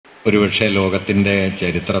ഒരുപക്ഷെ ലോകത്തിൻ്റെ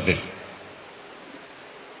ചരിത്രത്തിൽ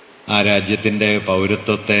ആ രാജ്യത്തിൻ്റെ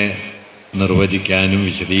പൗരത്വത്തെ നിർവചിക്കാനും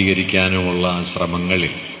വിശദീകരിക്കാനുമുള്ള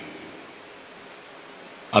ശ്രമങ്ങളിൽ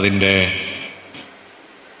അതിൻ്റെ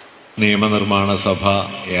നിയമനിർമ്മാണ സഭ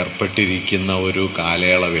ഏർപ്പെട്ടിരിക്കുന്ന ഒരു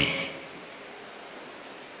കാലയളവിൽ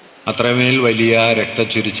അത്രമേൽ വലിയ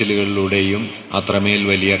രക്തച്ചൊരിച്ചിലുകളിലൂടെയും അത്രമേൽ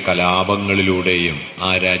വലിയ കലാപങ്ങളിലൂടെയും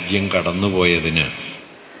ആ രാജ്യം കടന്നുപോയതിന്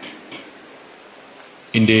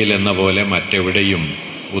ഇന്ത്യയിൽ എന്ന പോലെ മറ്റെവിടെയും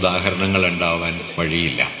ഉദാഹരണങ്ങൾ ഉണ്ടാവാൻ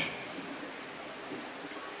വഴിയില്ല.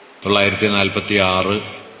 1946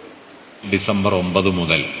 ഡിസംബർ 9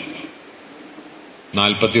 മുതൽ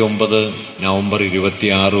 49 നവംബർ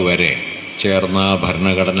 26 വരെ ചേർന്ന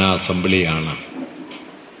ഭരണഘടനാ അസംബ്ലിയാണ്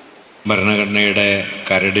ഭരണഘടനയുടെ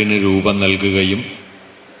കരടിന് രൂപം നൽകുകയും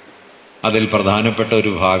അതിൽ പ്രധാനപ്പെട്ട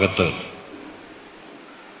ഒരു ഭാഗത്ത്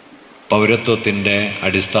പൗരത്വത്തിൻ്റെ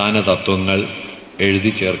അടിസ്ഥാന തത്വങ്ങൾ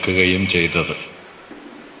എഴുതി ചേർക്കുകയും ചെയ്തത്.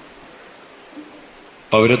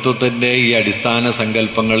 പൗരത്വത്തിൻ്റെ ഈ അടിസ്ഥാന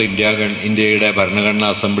സങ്കല്പങ്ങൾ ഇന്ത്യയുടെ ഭരണഘടനാ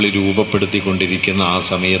അസംബ്ലി രൂപപ്പെടുത്തിക്കൊണ്ടിരിക്കുന്ന ആ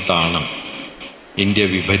സമയത്താണ് ഇന്ത്യ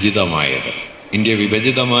വിഭജിതമായത്. ഇന്ത്യ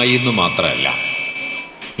വിഭജിതമായി എന്ന് മാത്രമല്ല,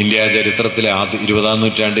 ഇന്ത്യ ചരിത്രത്തിലെ 20ാം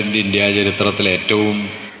നൂറ്റാണ്ടിൻ്റെ ഇന്ത്യ ചരിത്രത്തിലെ ഏറ്റവും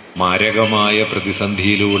മാരകമായ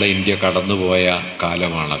പ്രതിസന്ധിയിലൂടെ ഇന്ത്യ കടന്നുപോയ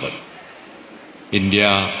കാലമാണത്. ഇന്ത്യ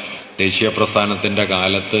ദേശീയ പ്രസ്ഥാനത്തിൻ്റെ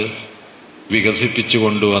കാലത്ത് വികസിപ്പിച്ചു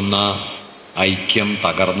കൊണ്ടുവന്ന ഐക്യം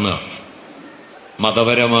തകർന്ന്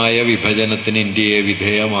മതപരമായ വിഭജനത്തിന് ഇന്ത്യയെ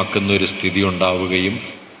വിധേയമാക്കുന്ന ഒരു സ്ഥിതി ഉണ്ടാവുകയും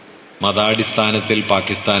മതാടിസ്ഥാനത്തിൽ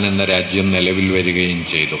പാകിസ്ഥാൻ എന്ന രാജ്യം നിലവിൽ വരികയും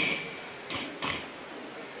ചെയ്തു.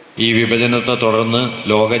 ഈ വിഭജനത്തെ തുടർന്ന്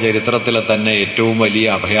ലോക ചരിത്രത്തിലെ തന്നെ ഏറ്റവും വലിയ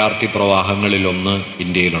അഭയാർത്ഥി പ്രവാഹങ്ങളിലൊന്ന്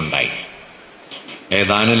ഇന്ത്യയിലുണ്ടായി.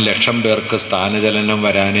 ഏതാനും ലക്ഷം പേർക്ക് സ്ഥാനചലനം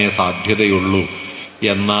വരാനേ സാധ്യതയുള്ളൂ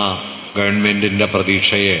എന്ന ഗവൺമെന്റിന്റെ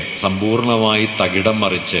പ്രതീക്ഷയെ സമ്പൂർണമായി തകിടം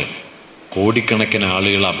മറിച്ച് കോടിക്കണക്കിന്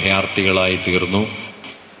ആളുകൾ അഭയാർത്ഥികളായി തീർന്നു.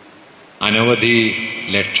 അനവധി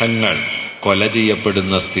ലക്ഷങ്ങൾ കൊല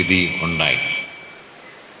ചെയ്യപ്പെടുന്ന സ്ഥിതി ഉണ്ടായി.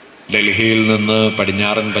 ഡൽഹിയിൽ നിന്ന്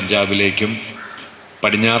പടിഞ്ഞാറൻ പഞ്ചാബിലേക്കും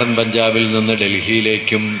പടിഞ്ഞാറൻ പഞ്ചാബിൽ നിന്ന്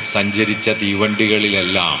ഡൽഹിയിലേക്കും സഞ്ചരിച്ച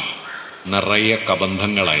തീവണ്ടികളിലെല്ലാം നിറയെ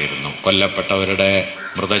കബന്ധങ്ങളായിരുന്നു. കൊല്ലപ്പെട്ടവരുടെ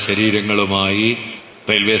മൃതശരീരങ്ങളുമായി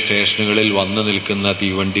റെയിൽവേ സ്റ്റേഷനുകളിൽ വന്നു നിൽക്കുന്ന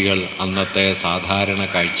തീവണ്ടികൾ അന്നത്തെ സാധാരണ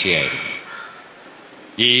കാഴ്ചയായിരുന്നു.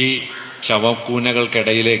 ഈ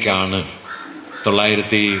ശവക്കൂനകൾക്കിടയിലേക്കാണ്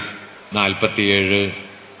 1947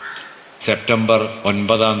 സെപ്റ്റംബർ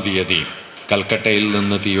 9 കൽക്കട്ടയിൽ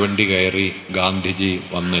നിന്ന് തീവണ്ടി കയറി ഗാന്ധിജി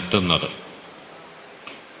വന്നെത്തുന്നത്.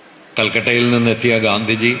 കൽക്കട്ടയിൽ നിന്നെത്തിയ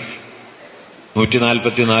ഗാന്ധിജി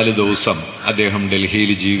 144 ദിവസം അദ്ദേഹം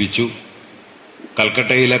ഡൽഹിയിൽ ജീവിച്ചു.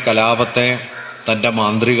 കൽക്കട്ടയിലെ കലാപത്തെ തന്റെ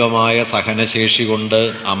മാന്ത്രികമായ സഹനശേഷി കൊണ്ട്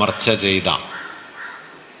അമർച്ച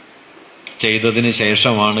ചെയ്തതിന്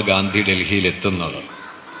ശേഷമാണ് ഗാന്ധി ഡൽഹിയിൽ എത്തുന്നത്.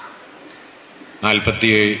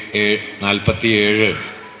 47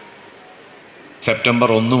 സെപ്റ്റംബർ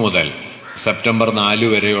 1 മുതൽ സെപ്റ്റംബർ 4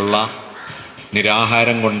 വരെയുള്ള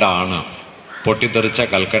നിരാഹാരം കൊണ്ടാണ് പൊട്ടിത്തെറിച്ച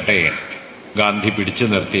കൽക്കട്ടയെ ഗാന്ധി പിടിച്ചു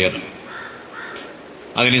നിർത്തിയത്.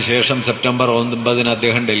 അതിനുശേഷം സെപ്റ്റംബർ 9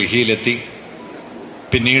 അദ്ദേഹം ഡൽഹിയിലെത്തി.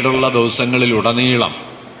 പിന്നീടുള്ള ദിവസങ്ങളിലുടനീളം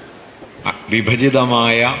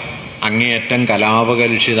വിഭജിതമായ അങ്ങേയറ്റം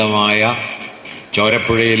കലാപകലുഷിതമായ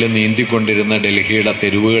ചോരപ്പുഴയിൽ നീന്തിക്കൊണ്ടിരുന്ന ഡൽഹിയുടെ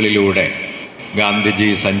തെരുവുകളിലൂടെ ഗാന്ധിജി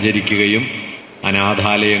സഞ്ചരിക്കുകയും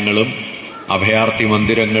അനാഥാലയങ്ങളും അഭയാർത്ഥി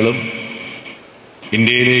മന്ദിരങ്ങളും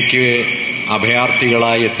ഇന്ത്യയിലേക്ക്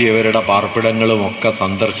അഭയാർത്ഥികളായി എത്തിയവരുടെ പാർപ്പിടങ്ങളുമൊക്കെ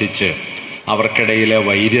സന്ദർശിച്ച് അവർക്കിടയിലെ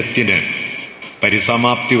വൈര്യത്തിന്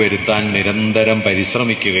പരിസമാപ്തി വരുത്താൻ നിരന്തരം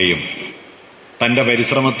പരിശ്രമിക്കുകയും തൻ്റെ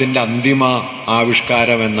പരിശ്രമത്തിൻ്റെ അന്തിമ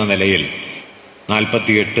ആവിഷ്കാരം എന്ന നിലയിൽ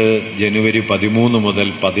 48 ജനുവരി 13 മുതൽ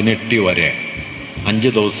 18 വരെ 5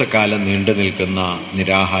 ദിവസക്കാലം നീണ്ടു നിൽക്കുന്ന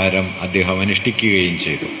നിരാഹാരം അദ്ദേഹം അനുഷ്ഠിക്കുകയും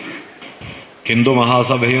ചെയ്തു. ഹിന്ദു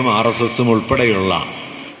മഹാസഭയും RSSും ഉൾപ്പെടെയുള്ള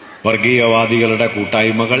വർഗീയവാദികളുടെ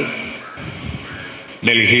കൂട്ടായ്മകൾ,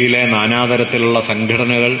 ഡൽഹിയിലെ നാനാതരത്തിലുള്ള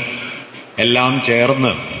സംഘടനകൾ എല്ലാം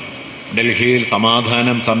ചേർന്ന് ഡൽഹിയിൽ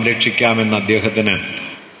സമാധാനം സംരക്ഷിക്കാമെന്ന് അദ്ദേഹത്തിന്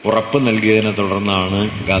ഉറപ്പ് നൽകിയതിനെ തുടർന്നാണ്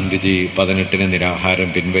ഗാന്ധിജി 18 നിരാഹാരം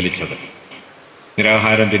പിൻവലിച്ചത്.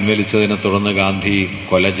 നിരാഹാരം പിൻവലിച്ചതിനെ തുടർന്ന് ഗാന്ധി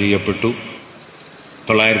കൊല ചെയ്യപ്പെട്ടു.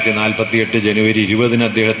 1948 ജനുവരി 20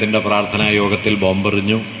 അദ്ദേഹത്തിൻ്റെ പ്രാർത്ഥനാ യോഗത്തിൽ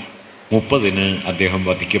ബോംബെറിഞ്ഞു. 30 അദ്ദേഹം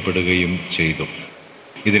വധിക്കപ്പെടുകയും ചെയ്തു.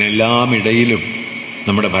 ഇതിനെല്ലാം ഇടയിലും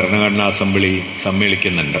നമ്മുടെ ഭരണഘടനാ അസംബ്ലി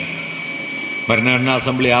സമ്മേളിക്കുന്നുണ്ട്. ഭരണഘടനാ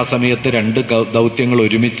അസംബ്ലി ആ സമയത്ത് 2 ദൗത്യങ്ങൾ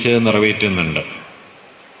ഒരുമിച്ച് നിറവേറ്റുന്നുണ്ട്.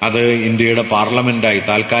 അത് ഇന്ത്യയുടെ പാർലമെന്റായി,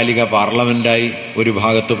 താൽക്കാലിക പാർലമെന്റായി ഒരു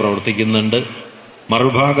ഭാഗത്ത് പ്രവർത്തിക്കുന്നുണ്ട്.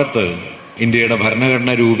 മറുഭാഗത്ത് ഇന്ത്യയുടെ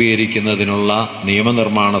ഭരണഘടന രൂപീകരിക്കുന്നതിനുള്ള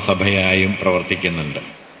നിയമനിർമ്മാണ സഭയായും പ്രവർത്തിക്കുന്നുണ്ട്.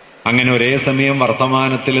 അങ്ങനെ ഒരേ സമയം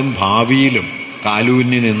വർത്തമാനത്തിലും ഭാവിയിലും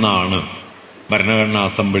കാലൂന്നി നിന്നാണ് ഭരണഘടനാ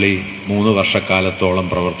അസംബ്ലി 3 വർഷക്കാലത്തോളം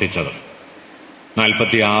പ്രവർത്തിച്ചത്.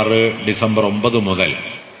 46 ഡിസംബർ 9 മുതൽ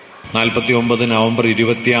 49 നവംബർ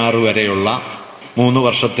 26 വരെയുള്ള 3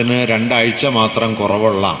 വർഷത്തിന് 2 ആഴ്ച മാത്രം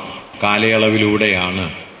കുറവുള്ള കാലയളവിലൂടെയാണ്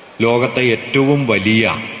ലോകത്തെ ഏറ്റവും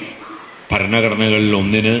വലിയ ഭരണഘടനകളിൽ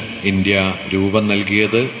ഒന്നിന് ഇന്ത്യ രൂപം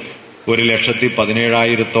നൽകിയത്.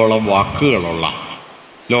 1,17,000-ഓളം വാക്കുകളുള്ള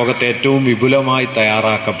ലോകത്തെ ഏറ്റവും വിപുലമായി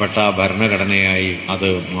തയ്യാറാക്കപ്പെട്ട ഭരണഘടനയായി അത്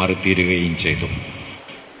മാറിത്തീരുകയും ചെയ്തു.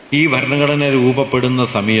 ഈ ഭരണഘടന രൂപപ്പെടുന്ന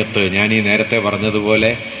സമയത്ത് ഞാൻ ഈ നേരത്തെ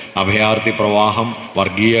പറഞ്ഞതുപോലെ അഭയാർത്ഥി പ്രവാഹം,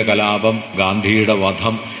 വർഗീയ കലാപം, ഗാന്ധിയുടെ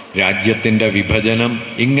വധം, രാജ്യത്തിൻ്റെ വിഭജനം,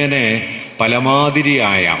 ഇങ്ങനെ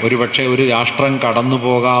പലമാതിരിയായ ഒരുപക്ഷെ ഒരു രാഷ്ട്രം കടന്നു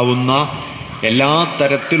പോകാവുന്ന എല്ലാ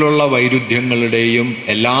തരത്തിലുള്ള വൈരുദ്ധ്യങ്ങളുടെയും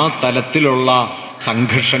എല്ലാ തലത്തിലുള്ള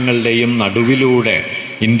സംഘർഷങ്ങളുടെയും നടുവിലൂടെ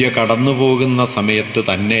ഇന്ത്യ കടന്നു പോകുന്ന സമയത്ത്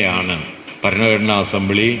തന്നെയാണ് ഭരണഘടനാ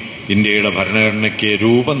അസംബ്ലി ഇന്ത്യയുടെ ഭരണഘടനയ്ക്ക്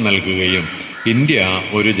രൂപം നൽകുകയും ഇന്ത്യ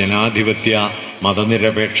ഒരു ജനാധിപത്യ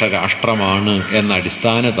മതനിരപേക്ഷ രാഷ്ട്രമാണ് എന്ന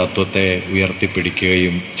അടിസ്ഥാന തത്വത്തെ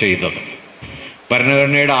ഉയർത്തിപ്പിടിക്കുകയും ചെയ്തത്.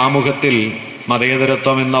 ഭരണഘടനയുടെ ആമുഖത്തിൽ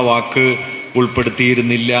മതേതരത്വം എന്ന വാക്ക്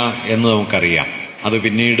ഉൾപ്പെടുത്തിയിരുന്നില്ല എന്ന് നമുക്കറിയാം. അത്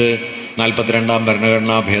പിന്നീട് 42ാം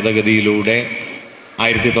ഭരണഘടനാ ഭേദഗതിയിലൂടെ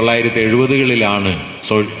 1970കളിലാണ്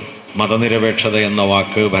മതനിരപേക്ഷത എന്ന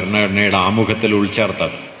വാക്ക് ഭരണഘടനയുടെ ആമുഖത്തിൽ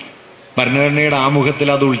ഉൾച്ചേർത്തത്. ഭരണഘടനയുടെ ആമുഖത്തിൽ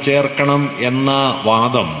അത് ഉൾച്ചേർക്കണം എന്ന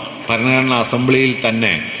വാദം ഭരണഘടനാ അസംബ്ലിയിൽ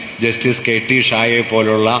തന്നെ ജസ്റ്റിസ് KT ഷായെ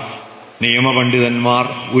പോലുള്ള നിയമപണ്ഡിതന്മാർ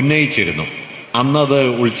ഉന്നയിച്ചിരുന്നു. അന്നത്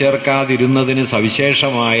ഉൾച്ചേർക്കാതിരുന്നതിന്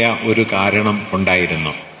സവിശേഷമായ ഒരു കാരണം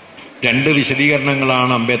ഉണ്ടായിരുന്നു. 2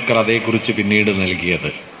 വിശദീകരണങ്ങളാണ് അംബേദ്കർ അതേക്കുറിച്ച് പിന്നീട് നൽകിയത്.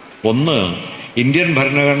 ഒന്ന്, ഇന്ത്യൻ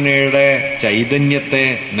ഭരണഘടനയുടെ ചൈതന്യത്തെ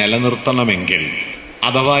നിലനിർത്തണമെങ്കിൽ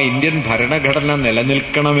അഥവാ ഇന്ത്യൻ ഭരണഘടന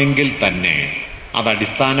നിലനിൽക്കണമെങ്കിൽ തന്നെ അത്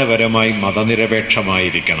അടിസ്ഥാനപരമായി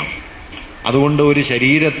മതനിരപേക്ഷമായിരിക്കണം. അതുകൊണ്ട് ഒരു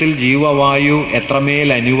ശരീരത്തിൽ ജീവവായു എത്രമേൽ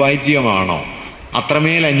അനിവാര്യമാണോ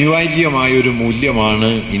അത്രമേൽ അനിവാര്യമായ ഒരു മൂല്യമാണ്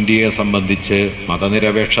ഇന്ത്യയെ സംബന്ധിച്ച്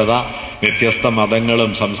മതനിരപേക്ഷത. വ്യത്യസ്ത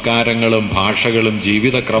മതങ്ങളും സംസ്കാരങ്ങളും ഭാഷകളും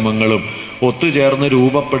ജീവിതക്രമങ്ങളും ഒത്തുചേർന്ന്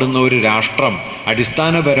രൂപപ്പെടുന്ന ഒരു രാഷ്ട്രം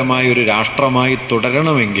അടിസ്ഥാനപരമായ ഒരു രാഷ്ട്രമായി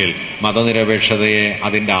തുടരണമെങ്കിൽ മതനിരപേക്ഷതയെ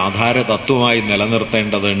അതിൻ്റെ ആധാര തത്വമായി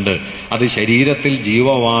നിലനിർത്തേണ്ടതുണ്ട്. അത് ശരീരത്തിൽ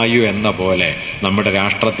ജീവവായു എന്ന പോലെ നമ്മുടെ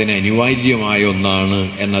രാഷ്ട്രത്തിന് അനിവാര്യമായ ഒന്നാണ്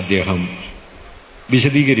എന്ന് അദ്ദേഹം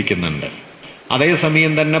വിശദീകരിക്കുന്നുണ്ട്.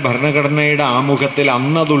 അതേസമയം തന്നെ ഭരണഘടനയുടെ ആമുഖത്തിൽ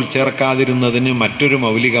അന്നത് ഉൾച്ചേർക്കാതിരുന്നതിന് മറ്റൊരു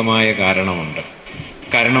മൗലികമായ കാരണമുണ്ട്.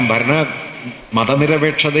 കാരണം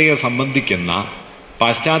മതനിരപേക്ഷതയെ സംബന്ധിക്കുന്ന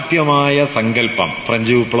പാശ്ചാത്യമായ സങ്കല്പം,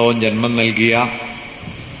 ഫ്രഞ്ച് വിപ്ലവം ജന്മം നൽകിയ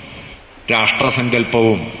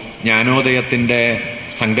രാഷ്ട്രസങ്കല്പവും ജ്ഞാനോദയത്തിൻ്റെ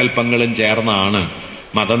സങ്കല്പങ്ങളും ചേർന്നാണ്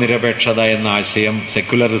മതനിരപേക്ഷത എന്ന ആശയം,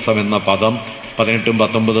 സെക്യുലറിസം എന്ന പദം 18ഉം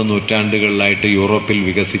 19ഉം നൂറ്റാണ്ടുകളിലായിട്ട് യൂറോപ്പിൽ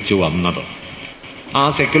വികസിച്ചു വന്നത്. ആ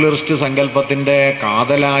സെക്യുലറിസ്റ്റ് സങ്കല്പത്തിൻ്റെ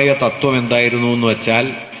കാതലായ തത്വം എന്തായിരുന്നു എന്ന് വെച്ചാൽ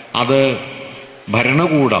അത്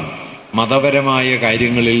ഭരണകൂടം മതപരമായ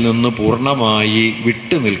കാര്യങ്ങളിൽ നിന്ന് പൂർണ്ണമായി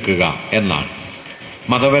വിട്ടുനിൽക്കുക എന്നാണ്.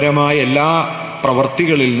 മതപരമായ എല്ലാ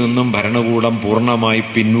പ്രവൃത്തികളിൽ നിന്നും ഭരണകൂടം പൂർണ്ണമായി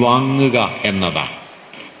പിൻവാങ്ങുക എന്നതാണ്.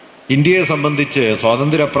 ഇന്ത്യയെ സംബന്ധിച്ച്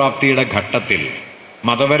സ്വാതന്ത്ര്യപ്രാപ്തിയുടെ ഘട്ടത്തിൽ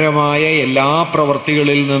മതപരമായ എല്ലാ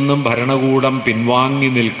പ്രവൃത്തികളിൽ നിന്നും ഭരണകൂടം പിൻവാങ്ങി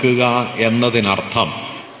നിൽക്കുക എന്നതിനർത്ഥം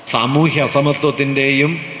സാമൂഹ്യ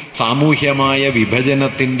അസമത്വത്തിൻ്റെയും സാമൂഹ്യമായ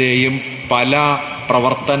വിഭജനത്തിൻ്റെയും പല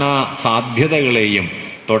പ്രവർത്തന സാധ്യതകളെയും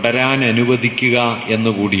തുടരാൻ അനുവദിക്കുക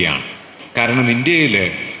എന്നുകൂടിയാണ്. കാരണം ഇന്ത്യയിൽ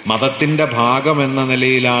മതത്തിൻ്റെ ഭാഗം എന്ന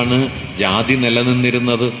നിലയിലാണ് ജാതി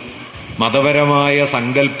നിലനിന്നിരുന്നത്. മതപരമായ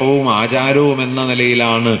സങ്കല്പവും ആചാരവും എന്ന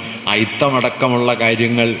നിലയിലാണ് അയിത്തമടക്കമുള്ള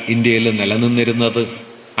കാര്യങ്ങൾ ഇന്ത്യയിൽ നിലനിന്നിരുന്നത്.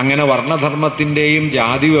 അങ്ങനെ വർണ്ണധർമ്മത്തിൻ്റെയും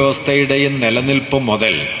ജാതി വ്യവസ്ഥയുടെയും നിലനിൽപ്പ്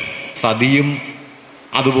മുതൽ സതിയും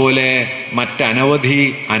അതുപോലെ മറ്റനവധി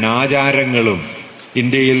അനാചാരങ്ങളും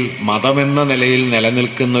ഇന്ത്യയിൽ മതമെന്ന നിലയിൽ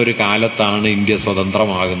നിലനിൽക്കുന്ന ഒരു കാലത്താണ് ഇന്ത്യ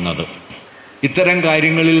സ്വതന്ത്രമാകുന്നത്. ഇത്തരം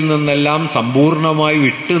കാര്യങ്ങളിൽ നിന്നെല്ലാം സമ്പൂർണമായി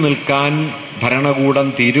വിട്ടുനിൽക്കാൻ ഭരണകൂടം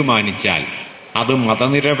തീരുമാനിച്ചാൽ അത്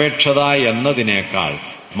മതനിരപേക്ഷത എന്നതിനേക്കാൾ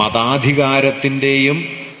മതാധികാരത്തിൻ്റെയും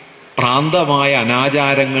ഭ്രാന്തമായ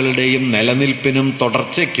അനാചാരങ്ങളുടെയും നിലനിൽപ്പിനും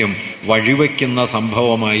തുടർച്ചയ്ക്കും വഴിവെക്കുന്ന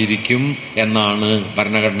സംഭവമായിരിക്കും എന്നാണ്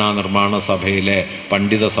ഭരണഘടനാ നിർമ്മാണ സഭയിലെ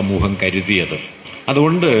പണ്ഡിത സമൂഹം കരുതിയത്.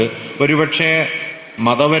 അതുകൊണ്ട് ഒരുപക്ഷെ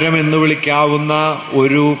മതപരമെന്ന് വിളിക്കാവുന്ന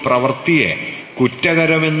ഒരു പ്രവൃത്തിയെ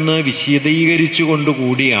കുറ്റകരമെന്ന്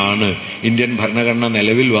വിശദീകരിച്ചുകൊണ്ടുകൂടിയാണ് ഇന്ത്യൻ ഭരണഘടന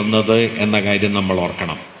നിലവിൽ വന്നത് എന്ന കാര്യം നമ്മൾ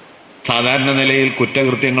ഓർക്കണം. സാധാരണ നിലയിൽ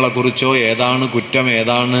കുറ്റകൃത്യങ്ങളെക്കുറിച്ചോ ഏതാണ് കുറ്റം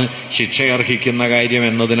ഏതാണ് ശിക്ഷയർഹിക്കുന്ന കാര്യം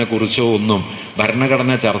എന്നതിനെക്കുറിച്ചോ ഒന്നും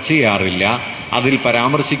ഭരണഘടന ചർച്ച ചെയ്യാറില്ല, അതിൽ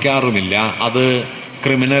പരാമർശിക്കാറുമില്ല. അത്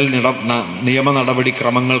ക്രിമിനൽ നിയമ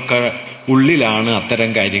നടപടിക്രമങ്ങൾക്ക് ഉള്ളിലാണ് അത്തരം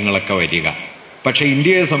കാര്യങ്ങളൊക്കെ വരിക. പക്ഷെ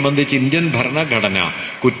ഇന്ത്യയെ സംബന്ധിച്ച് ഇന്ത്യൻ ഭരണഘടന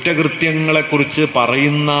കുറ്റകൃത്യങ്ങളെക്കുറിച്ച്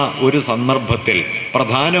പറയുന്ന ഒരു സന്ദർഭത്തിൽ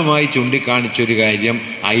പ്രധാനമായി ചൂണ്ടിക്കാണിച്ചൊരു കാര്യം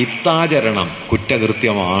അയിത്താചരണം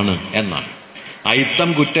കുറ്റകൃത്യമാണ് എന്നാണ്. അയിത്തം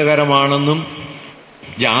കുറ്റകരമാണെന്നും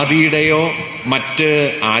ജാതിയുടെയോ മറ്റ്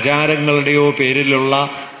ആചാരങ്ങളുടെയോ പേരിലുള്ള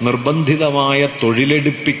നിർബന്ധിതമായ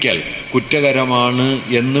തൊഴിലെടുപ്പിക്കൽ കുറ്റകരമാണ്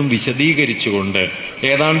എന്നും വിശദീകരിച്ചുകൊണ്ട്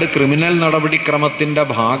ഏതാണ്ട് ക്രിമിനൽ നടപടിക്രമത്തിന്റെ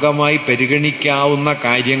ഭാഗമായി പരിഗണിക്കാവുന്ന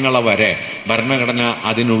കാര്യങ്ങളെ വരെ ഭരണഘടന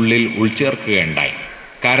അതിനുള്ളിൽ ഉൾച്ചേർക്കുകയുണ്ടായി.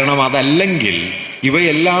 കാരണം അതല്ലെങ്കിൽ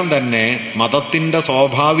ഇവയെല്ലാം തന്നെ മതത്തിന്റെ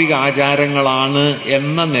സ്വാഭാവിക ആചാരങ്ങളാണ്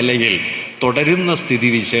എന്ന നിലയിൽ തുടരുന്ന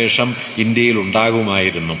സ്ഥിതിവിശേഷം ഇന്ത്യയിൽ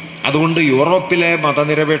ഉണ്ടാകുമായിരുന്നു. അതുകൊണ്ട് യൂറോപ്പിലെ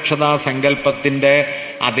മതനിരപേക്ഷതാ സങ്കല്പത്തിന്റെ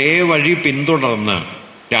അതേ വഴി പിന്തുടർന്ന്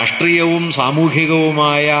രാഷ്ട്രീയവും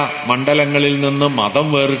സാമൂഹികവുമായ മണ്ഡലങ്ങളിൽ നിന്ന് മതം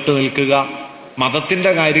വേറിട്ട് നിൽക്കുക,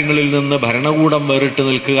 മതത്തിന്റെ കാര്യങ്ങളിൽ നിന്ന് ഭരണകൂടം വേറിട്ട്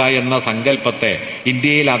നിൽക്കുക എന്ന സങ്കല്പത്തെ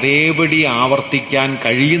ഇന്ത്യയിൽ അതേപടി ആവർത്തിക്കാൻ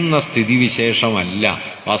കഴിയുന്ന സ്ഥിതിവിശേഷമല്ല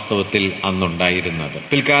വാസ്തവത്തിൽ അന്നുണ്ടായിരുന്നത്.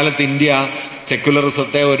 പിൽക്കാലത്ത് ഇന്ത്യ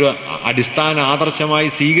സെക്യുലറിസത്തെ ഒരു അടിസ്ഥാന ആദർശമായി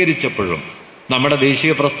സ്വീകരിച്ചപ്പോഴും നമ്മുടെ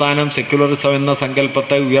ദേശീയ പ്രസ്ഥാനം സെക്യുലറിസം എന്ന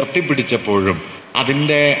സങ്കല്പത്തെ ഉയർത്തിപ്പിടിച്ചപ്പോഴും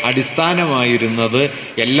അതിൻ്റെ അടിസ്ഥാനമായിരുന്നത്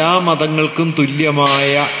എല്ലാ മതങ്ങൾക്കും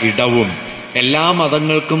തുല്യമായ ഇടവും എല്ലാ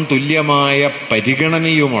മതങ്ങൾക്കും തുല്യമായ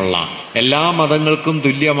പരിഗണനയുമുള്ള എല്ലാ മതങ്ങൾക്കും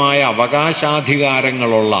തുല്യമായ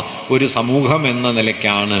അവകാശാധികാരങ്ങളുള്ള ഒരു സമൂഹം എന്ന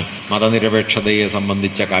നിലയ്ക്കാണ് മതനിരപേക്ഷതയെ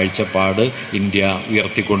സംബന്ധിച്ച കാഴ്ചപ്പാട് ഇന്ത്യ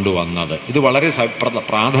ഉയർത്തിക്കൊണ്ടുവന്നത്. ഇത് വളരെ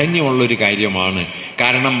പ്രാധാന്യമുള്ളൊരു കാര്യമാണ്.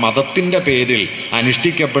 കാരണം മതത്തിൻ്റെ പേരിൽ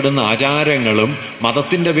അനുഷ്ഠിക്കപ്പെടുന്ന ആചാരങ്ങളും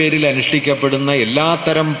മതത്തിൻ്റെ പേരിൽ അനുഷ്ഠിക്കപ്പെടുന്ന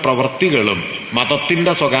എല്ലാത്തരം പ്രവൃത്തികളും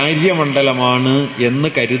മതത്തിൻ്റെ സ്വകാര്യ മണ്ഡലമാണ് എന്ന്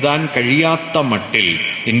കരുതാൻ കഴിയാത്ത മട്ടിൽ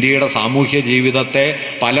ഇന്ത്യയുടെ സാമൂഹ്യ ജീവിതത്തെ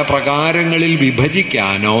പല പ്രകാരങ്ങളിൽ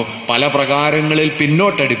വിഭജിക്കാനോ പല പ്രകാരങ്ങളിൽ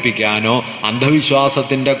പിന്നോട്ടടിപ്പിക്കാനോ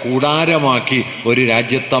അന്ധവിശ്വാസത്തിന്റെ കൂടാരമാക്കി ഒരു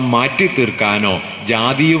രാജ്യത്തെ മാറ്റി തീർക്കാനോ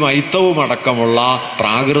ജാതിയും ഐത്തവും അടക്കമുള്ള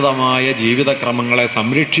പ്രാകൃതമായ ജീവിതക്രമങ്ങളെ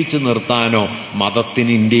സംരക്ഷിച്ചു നിർത്താനോ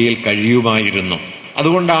മതത്തിന് ഇന്ത്യയിൽ കഴിയുമായിരുന്നു.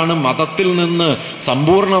 അതുകൊണ്ടാണ് മതത്തിൽ നിന്ന്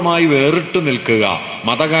സമ്പൂർണമായി വേറിട്ടു നിൽക്കുക,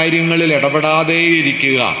 മതകാര്യങ്ങളിൽ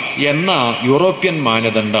ഇടപെടാതെയിരിക്കുക എന്ന യൂറോപ്യൻ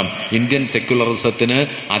മാനദണ്ഡം ഇന്ത്യൻ സെക്യുലറിസത്തിന്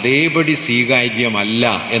അതേപടി സ്വീകാര്യമല്ല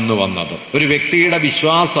എന്ന് വന്നത്. ഒരു വ്യക്തിയുടെ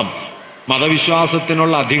വിശ്വാസം,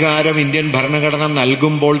 മതവിശ്വാസത്തിനുള്ള അധികാരം ഇന്ത്യൻ ഭരണഘടന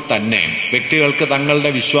നൽകുമ്പോൾ തന്നെ വ്യക്തികൾക്ക് തങ്ങളുടെ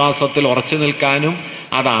വിശ്വാസത്തിൽ ഉറച്ചു നിൽക്കാനും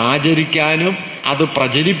അത് ആചരിക്കാനും അത്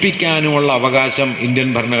പ്രചരിപ്പിക്കാനുമുള്ള അവകാശം ഇന്ത്യൻ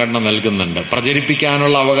ഭരണഘടന നൽകുന്നുണ്ട്.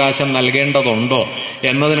 പ്രചരിപ്പിക്കാനുള്ള അവകാശം നൽകേണ്ടതുണ്ടോ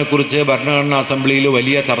എന്നതിനെക്കുറിച്ച് ഭരണഘടനാ അസംബ്ലിയിൽ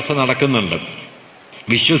വലിയ ചർച്ച നടക്കുന്നുണ്ട്.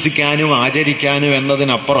 വിശ്വസിക്കാനും ആചരിക്കാനും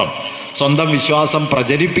എന്നതിനപ്പുറം സ്വന്തം വിശ്വാസം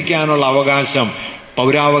പ്രചരിപ്പിക്കാനുള്ള അവകാശം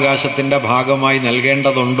പൗരാവകാശത്തിന്റെ ഭാഗമായി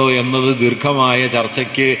നൽകേണ്ടതുണ്ടോ എന്നത് ദീർഘമായ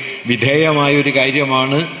ചർച്ചയ്ക്ക് വിധേയമായ ഒരു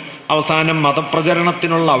കാര്യമാണ്. അവസാനം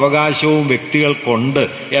മതപ്രചരണത്തിനുള്ള അവകാശവും വ്യക്തികൾക്കുണ്ട്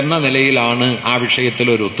എന്ന നിലയിലാണ് ആ വിഷയത്തിൽ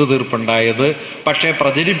ഒരു ഒത്തുതീർപ്പുണ്ടായത്. പക്ഷേ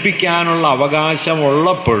പ്രചരിപ്പിക്കാനുള്ള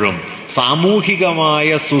അവകാശമുള്ളപ്പോഴും സാമൂഹികമായ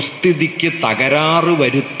സുസ്ഥിതിക്ക് തകരാറ്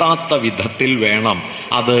വരുത്താത്ത വിധത്തിൽ വേണം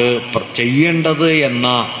അത് ചെയ്യേണ്ടത് എന്ന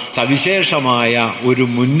സവിശേഷമായ ഒരു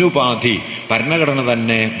മുന്നുപാധി ഭരണഘടന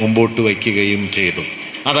തന്നെ മുമ്പോട്ട് വയ്ക്കുകയും ചെയ്തു.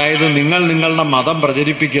 അതായത് നിങ്ങളുടെ മതം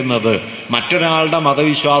പ്രചരിപ്പിക്കുന്നത് മറ്റൊരാളുടെ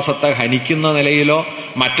മതവിശ്വാസത്തെ ഹനിക്കുന്ന നിലയിലോ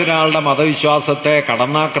മറ്റൊരാളുടെ മതവിശ്വാസത്തെ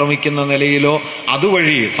കടന്നാക്രമിക്കുന്ന നിലയിലോ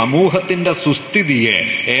അതുവഴി സമൂഹത്തിന്റെ സുസ്ഥിതിയെ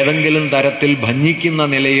ഏതെങ്കിലും തരത്തിൽ ഭഞ്ജിക്കുന്ന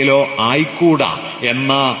നിലയിലോ ആയിക്കൂടാ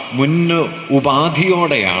എന്ന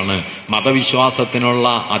ഉപാധിയോടെയാണ് മതവിശ്വാസത്തിനുള്ള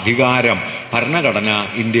അധികാരം ഭരണഘടന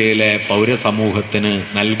ഇന്ത്യയിലെ പൗരസമൂഹത്തിന്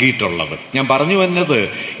നൽകിയിട്ടുള്ളത്. ഞാൻ പറഞ്ഞു വന്നത്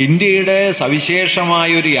ഇന്ത്യയുടെ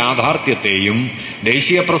സവിശേഷമായൊരു യാഥാർത്ഥ്യത്തെയും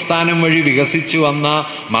ദേശീയ പ്രസ്ഥാനം വഴി വികസിച്ചു വന്ന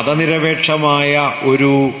മതനിരപേക്ഷമായ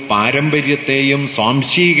ഒരു പാരമ്പര്യത്തെയും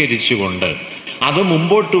സ്വാംശീകരിച്ചുകൊണ്ട് അത്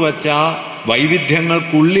മുമ്പോട്ട് വച്ച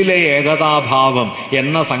വൈവിധ്യങ്ങൾക്കുള്ളിലെ ഏകതാഭാവം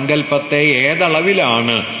എന്ന സങ്കല്പത്തെ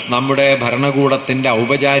ഏതളവിലാണ് നമ്മുടെ ഭരണകൂടത്തിന്റെ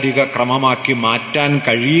ഔപചാരിക ക്രമമാക്കി മാറ്റാൻ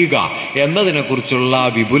കഴിയുക എന്നതിനെക്കുറിച്ചുള്ള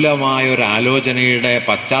വിപുലമായ ഒരു ആലോചനയുടെ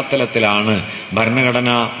പശ്ചാത്തലത്തിലാണ് ഭരണഘടന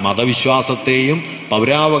മതവിശ്വാസത്തെയും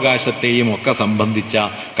പൗരാവകാശത്തെയും ഒക്കെ സംബന്ധിച്ച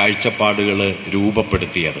കാഴ്ചപ്പാടുകൾ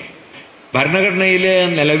രൂപപ്പെടുത്തിയത്. ഭരണഘടനയിൽ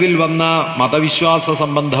നിലവിൽ വന്ന മതവിശ്വാസ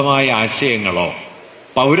സംബന്ധമായ ആശയങ്ങളോ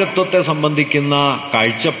പൗരത്വത്തെ സംബന്ധിക്കുന്ന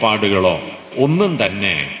കാഴ്ചപ്പാടുകളോ ഒന്നും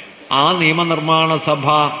തന്നെ ആ നിയമനിർമ്മാണ സഭ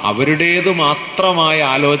അവരുടേതു മാത്രമായ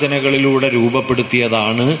ആലോചനകളിലൂടെ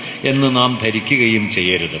രൂപപ്പെടുത്തിയതാണ് എന്ന് നാം ധരിക്കുകയും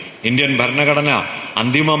ചെയ്യരുത്. ഇന്ത്യൻ ഭരണഘടന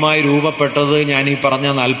അന്തിമമായി രൂപപ്പെട്ടത് ഞാൻ ഈ പറഞ്ഞ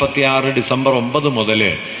 46 ഡിസംബർ 9 മുതൽ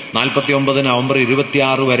 49 നവംബർ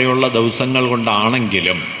 26 വരെയുള്ള ദിവസങ്ങൾ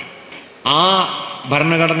കൊണ്ടാണെങ്കിലും ആ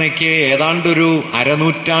ഭരണഘടനയ്ക്ക് ഏതാണ്ടൊരു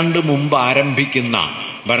അരനൂറ്റാണ്ട് മുമ്പ് ആരംഭിക്കുന്ന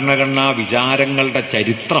ഭരണഘടനാ വിചാരങ്ങളുടെ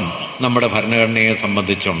ചരിത്രം നമ്മുടെ ഭരണഘടനയെ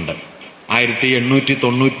സംബന്ധിച്ചുണ്ട്.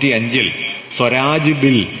 1895 സ്വരാജ്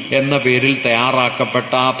ബിൽ എന്ന പേരിൽ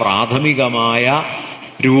തയ്യാറാക്കപ്പെട്ട പ്രാഥമികമായ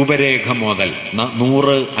രൂപരേഖ മുതൽ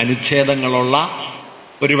 100 അനുച്ഛേദങ്ങളുള്ള,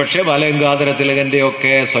 ഒരുപക്ഷെ ബാലഗംഗാധര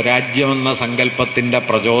തിലകന്റെയൊക്കെ സ്വരാജ്യമെന്ന സങ്കല്പത്തിന്റെ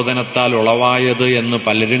പ്രചോദനത്താൽ ഉളവായത് എന്ന്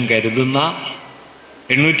പലരും കരുതുന്ന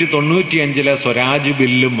 895 സ്വരാജ്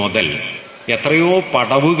ബില്ല് മുതൽ എത്രയോ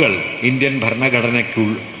പടവുകൾ ഇന്ത്യൻ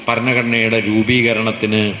ഭരണഘടനയുടെ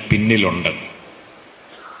രൂപീകരണത്തിന് പിന്നിലുണ്ട്.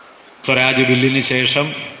 സ്വരാജ് ബില്ലിന് ശേഷം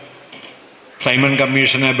സൈമൺ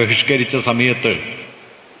കമ്മീഷനെ ബഹിഷ്കരിച്ച സമയത്ത്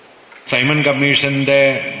സൈമൺ കമ്മീഷന്റെ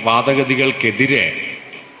വാദഗതികൾക്കെതിരെ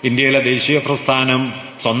ഇന്ത്യയിലെ ദേശീയ പ്രസ്ഥാനം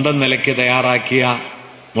സ്വന്തം നിലയ്ക്ക് തയ്യാറാക്കിയ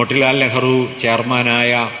മോട്ടിലാൽ നെഹ്റു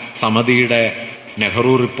ചെയർമാനായ സമിതിയുടെ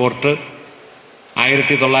നെഹ്റു റിപ്പോർട്ട്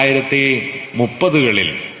 1930കളിൽ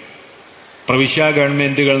പ്രവിശ്യാ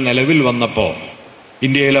ഗവൺമെന്റുകൾ നിലവിൽ വന്നപ്പോൾ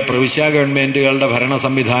ഇന്ത്യയിലെ പ്രവിശ്യാ ഗവൺമെന്റുകളുടെ ഭരണ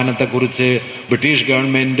സംവിധാനത്തെക്കുറിച്ച് ബ്രിട്ടീഷ്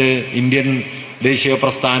ഗവൺമെന്റ് ഇന്ത്യൻ ദേശീയ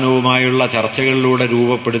പ്രസ്ഥാനവുമായുള്ള ചർച്ചകളിലൂടെ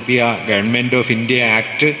രൂപപ്പെടുത്തിയ government of India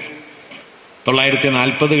act,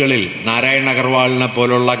 1940കളിൽ Narayan അഗർവാളിനെ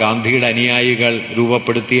പോലുള്ള ഗാന്ധിയുടെ അനുയായികൾ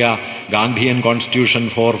രൂപപ്പെടുത്തിയ Gandhian constitution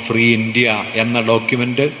four free India എന്ന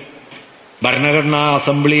ഡോക്യുമെന്റ്, ഭരണഘടനാ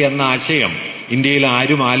അസംബ്ലി എന്ന ആശയം ഇന്ത്യയിൽ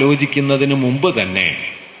ആരും ആലോചിക്കുന്നതിന് മുമ്പ് തന്നെ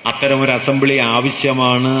അത്തരമൊരു അസംബ്ലി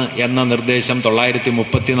ആവശ്യമാണ് എന്ന നിർദ്ദേശം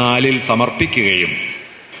 1934 സമർപ്പിക്കുകയും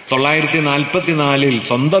 1944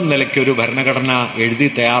 സ്വന്തം നിലയ്ക്കൊരു ഭരണഘടന എഴുതി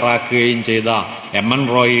തയ്യാറാക്കുകയും ചെയ്ത MN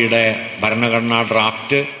റോയിയുടെ ഭരണഘടനാ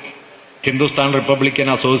draft, Hindustan Republican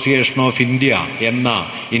association of India എന്ന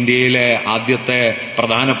ഇന്ത്യയിലെ ആദ്യത്തെ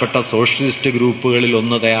പ്രധാനപ്പെട്ട സോഷ്യലിസ്റ്റ് ഗ്രൂപ്പുകളിൽ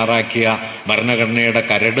ഒന്ന് തയ്യാറാക്കിയ ഭരണഘടനയുടെ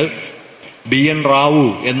കരട്, BN റാവു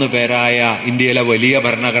എന്നു പേരായ ഇന്ത്യയിലെ വലിയ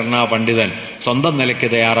ഭരണഘടനാ പണ്ഡിതൻ സ്വന്തം നിലയ്ക്ക്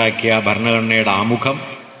തയ്യാറാക്കിയ ഭരണഘടനയുടെ ആമുഖം,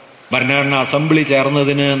 ഭരണഘടനാ അസംബ്ലി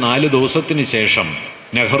ചേർന്നതിന് 4 ദിവസത്തിന് ശേഷം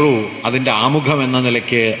നെഹ്റു അതിൻ്റെ ആമുഖം എന്ന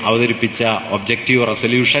നിലയ്ക്ക് അവതരിപ്പിച്ച ഒബ്ജക്റ്റീവ്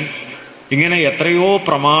റെസൊല്യൂഷൻ, ഇങ്ങനെ എത്രയോ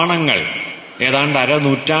പ്രമാണങ്ങൾ ഏതാണ്ട്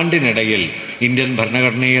അരനൂറ്റാണ്ടിനിടയിൽ ഇന്ത്യൻ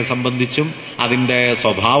ഭരണഘടനയെ സംബന്ധിച്ചും അതിൻ്റെ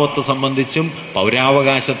സ്വഭാവത്തെ സംബന്ധിച്ചും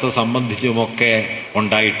പൗരാവകാശത്തെ സംബന്ധിച്ചുമൊക്കെ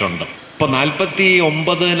ഉണ്ടായിട്ടുണ്ട്. ഇപ്പോൾ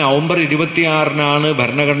 49 നവംബർ 26-നാണ്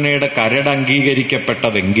ഭരണഘടനയുടെ കരട്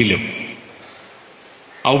അംഗീകരിക്കപ്പെട്ടതെങ്കിലും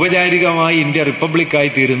ഔപചാരികമായി ഇന്ത്യ റിപ്പബ്ലിക്കായി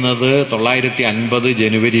തീരുന്നത് 950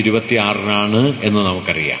 ജനുവരി 26-നാണ് എന്ന്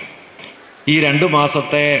നമുക്കറിയാം. ഈ 2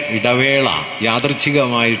 മാസത്തെ ഇടവേള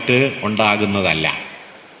യാദൃച്ഛികമായിട്ട് ഉണ്ടാകുന്നതല്ല.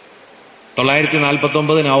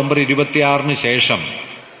 949 നവംബർ 26-ന് ശേഷം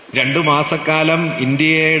 2 മാസക്കാലം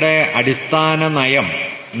ഇന്ത്യയുടെ അടിസ്ഥാന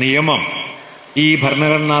നിയമം ഈ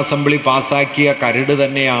ഭരണഘടനാ അസംബ്ലി പാസാക്കിയ കരട്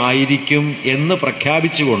തന്നെ ആയിരിക്കും എന്ന്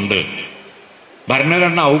പ്രഖ്യാപിച്ചുകൊണ്ട്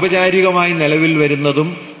ഭരണഘടന ഔപചാരികമായി നിലവിൽ വരുന്നതും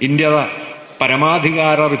ഇന്ത്യ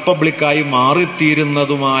പരമാധികാര റിപ്പബ്ലിക്കായി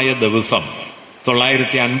മാറിത്തീരുന്നതുമായ ദിവസം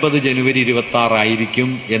 950 ജനുവരി 26 ആയിരിക്കും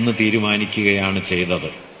എന്ന് തീരുമാനിക്കുകയാണ് ചെയ്തത്.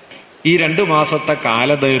 ഈ 2 മാസത്തെ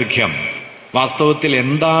കാലദൈർഘ്യം വാസ്തവത്തിൽ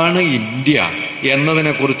എന്താണ് ഇന്ത്യ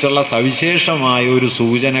എന്നതിനെക്കുറിച്ചുള്ള സവിശേഷമായ ഒരു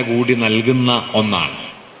സൂചന കൂടി നൽകുന്ന ഒന്നാണ്.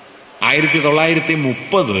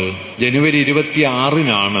 1930 ജനുവരി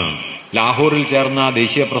 26-നാണ് ലാഹോറിൽ ചേർന്ന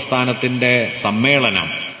ദേശീയ പ്രസ്ഥാനത്തിന്റെ സമ്മേളനം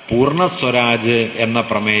പൂർണ്ണ സ്വരാജ് എന്ന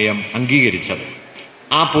പ്രമേയം അംഗീകരിച്ചത്.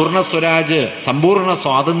 ആ പൂർണ്ണ സ്വരാജ്, സമ്പൂർണ്ണ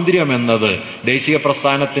സ്വാതന്ത്ര്യം എന്നത് ദേശീയ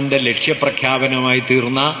പ്രസ്ഥാനത്തിന്റെ ലക്ഷ്യപ്രഖ്യാപനമായി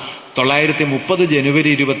തീർന്ന 930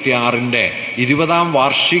 ജനുവരി 26-ന്റെ 20ാം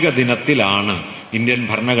വാർഷിക ദിനത്തിലാണ് ഇന്ത്യൻ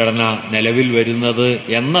ഭരണഘടന നിലവിൽ വരുന്നത്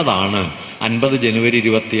എന്നതാണ് 50 ജനുവരി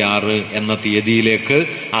 26 എന്ന തീയതിയിലേക്ക്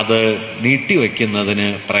അത് നീട്ടിവെക്കുന്നതിന്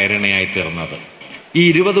പ്രേരണയായി തീർന്നത്. ഈ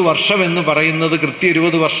 20 വർഷം എന്ന് പറയുന്നത് കൃത്യ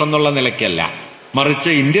 20 വർഷം എന്നുള്ള നിലയ്ക്കല്ല,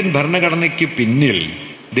 മറിച്ച് ഇന്ത്യൻ ഭരണഘടനയ്ക്ക് പിന്നിൽ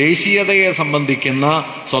ദേശീയതയെ സംബന്ധിക്കുന്ന,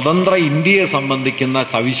 സ്വതന്ത്ര ഇന്ത്യയെ സംബന്ധിക്കുന്ന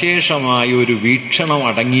സവിശേഷമായ ഒരു വീക്ഷണം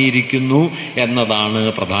അടങ്ങിയിരിക്കുന്നു എന്നതാണ്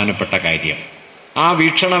പ്രധാനപ്പെട്ട കാര്യം. ആ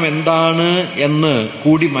വീക്ഷണം എന്താണ് എന്ന്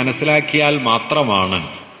കൂടി മനസ്സിലാക്കിയാൽ മാത്രമാണ്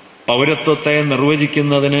പൗരത്വത്തെ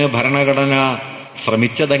നിർവചിക്കുന്നതിന് ഭരണഘടന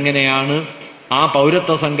ശ്രമിച്ചതെങ്ങനെയാണ്, ആ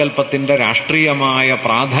പൗരത്വ സങ്കല്പത്തിന്റെ രാഷ്ട്രീയമായ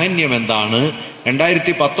പ്രാധാന്യം എന്താണ്,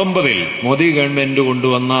 2019 മോദി ഗവൺമെന്റ്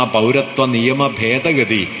കൊണ്ടുവന്ന പൗരത്വ നിയമ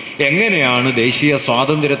ഭേദഗതി എങ്ങനെയാണ് ദേശീയ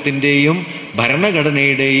സ്വാതന്ത്ര്യത്തിന്റെയും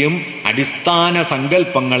ഭരണഘടനയുടെയും അടിസ്ഥാന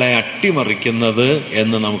സങ്കല്പങ്ങളെ അട്ടിമറിക്കുന്നത്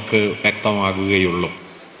എന്ന് നമുക്ക് വ്യക്തമാകുകയുള്ളൂ.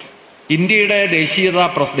 ഇന്ത്യയുടെ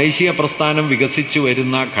ദേശീയ പ്രസ്ഥാനം വികസിച്ചു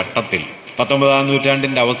വരുന്ന ഘട്ടത്തിൽ 19ാം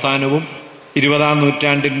നൂറ്റാണ്ടിന്റെ അവസാനവും 20ാം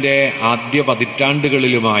നൂറ്റാണ്ടിന്റെ ആദ്യ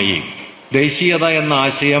പതിറ്റാണ്ടുകളിലുമായി ദേശീയത എന്ന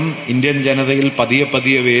ആശയം ഇന്ത്യൻ ജനതയിൽ പതിയെ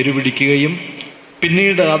പതിയെ വേരുപിടിക്കുകയും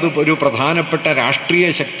പിന്നീട് അത് ഒരു പ്രധാനപ്പെട്ട രാഷ്ട്രീയ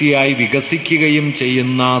ശക്തിയായി വികസിക്കുകയും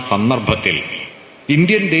ചെയ്യുന്ന സന്ദർഭത്തിൽ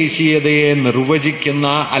ഇന്ത്യൻ ദേശീയതയെ നിർവചിക്കുന്ന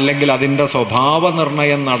അല്ലെങ്കിൽ അതിൻ്റെ സ്വഭാവ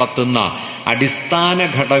നിർണയം നടത്തുന്ന അടിസ്ഥാന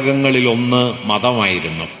ഘടകങ്ങളിലൊന്ന്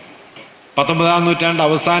മതമായിരുന്നു. 19-ാം നൂറ്റാണ്ട്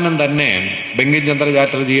അവസാനം തന്നെ ബങ്കിം ചന്ദ്ര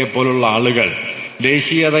ചാറ്റർജിയെ പോലുള്ള ആളുകൾ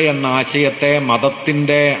ദേശീയത എന്ന ആശയത്തെ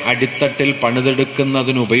മതത്തിൻ്റെ അടിത്തട്ടിൽ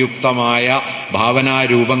പണിതെടുക്കുന്നതിനുപയുക്തമായ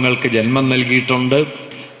ഭാവനാരൂപങ്ങൾക്ക് ജന്മം നൽകിയിട്ടുണ്ട്.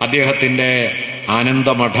 അദ്ദേഹത്തിൻ്റെ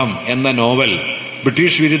ആനന്ദമഠം എന്ന നോവൽ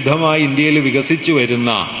ബ്രിട്ടീഷ് വിരുദ്ധമായി ഇന്ത്യയിൽ വികസിച്ചു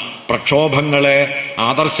വരുന്ന പ്രക്ഷോഭങ്ങളെ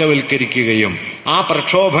ആദർശവൽക്കരിക്കുകയും ആ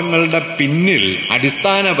പ്രക്ഷോഭങ്ങളുടെ പിന്നിൽ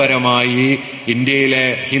അടിസ്ഥാനപരമായി ഇന്ത്യയിലെ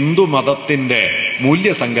ഹിന്ദു മതത്തിൻ്റെ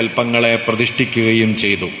മൂല്യസങ്കല്പങ്ങളെ പ്രതിഷ്ഠിക്കുകയും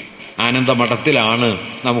ചെയ്തു. ആനന്ദമഠത്തിലാണ്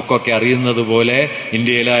നമുക്കൊക്കെ അറിയുന്നത് പോലെ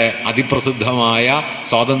ഇന്ത്യയിലെ അതിപ്രസിദ്ധമായ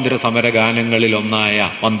സ്വാതന്ത്ര്യ സമര ഗാനങ്ങളിലൊന്നായ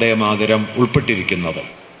വന്ദേമാതരം ഉൾപ്പെട്ടിരിക്കുന്നത്.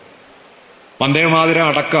 വന്ദേമാതരം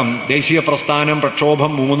അടക്കം ദേശീയ പ്രസ്ഥാനം,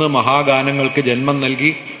 പ്രക്ഷോഭം 3 മഹാഗാനങ്ങൾക്ക് ജന്മം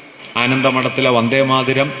നൽകി. ആനന്ദമഠത്തിലെ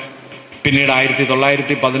വന്ദേമാതരം പിന്നീട്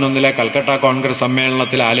 1911 കൽക്കട്ട കോൺഗ്രസ്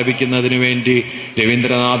സമ്മേളനത്തിൽ ആലപിക്കുന്നതിന് വേണ്ടി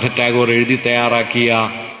രവീന്ദ്രനാഥ ടാഗോർ എഴുതി തയ്യാറാക്കിയ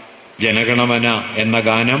ജനഗണമന എന്ന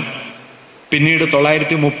ഗാനം പിന്നീട്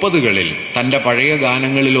 1930കളിൽ തൻ്റെ പഴയ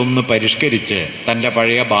ഗാനങ്ങളിലൊന്ന് പരിഷ്കരിച്ച്, തൻ്റെ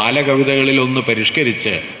പഴയ ബാലകവിതകളിലൊന്ന്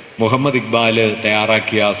പരിഷ്കരിച്ച് മുഹമ്മദ് ഇക്ബാല്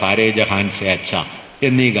തയ്യാറാക്കിയ സാരേ ജഹാൻ സെ അച്ഛ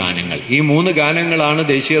എന്നീ ഗാനങ്ങൾ. ഈ 3 ഗാനങ്ങളാണ്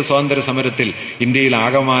ദേശീയ സ്വാതന്ത്ര്യ സമരത്തിൽ ഇന്ത്യയിൽ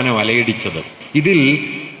ആകമാനം അലയടിച്ചത്. ഇതിൽ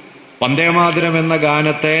വന്ദേമാതരം എന്ന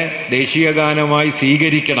ഗാനത്തെ ദേശീയ ഗാനമായി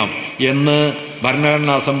സ്വീകരിക്കണം എന്ന്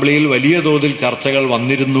ഭരണഘടനാ അസംബ്ലിയിൽ വലിയ തോതിൽ ചർച്ചകൾ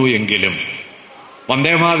വന്നിരുന്നു എങ്കിലും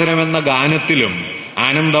വന്ദേമാതരം എന്ന ഗാനത്തിലും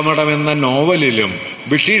ആനന്ദമഠം എന്ന നോവലിലും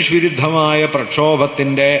ബ്രിട്ടീഷ് വിരുദ്ധമായ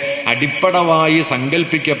പ്രക്ഷോഭത്തിൻ്റെ അടിപ്പടവായി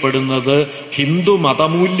സങ്കല്പിക്കപ്പെടുന്നത് ഹിന്ദു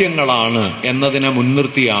മതമൂല്യങ്ങളാണ് എന്നതിനെ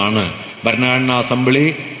മുൻനിർത്തിയാണ് ഭരണഘടനാ അസംബ്ലി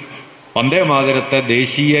വന്ദേമാതരത്തെ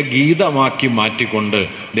ദേശീയ ഗീതമാക്കി മാറ്റിക്കൊണ്ട്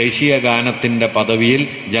ദേശീയ ഗാനത്തിൻ്റെ പദവിയിൽ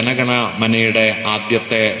ജനഗണമനയുടെ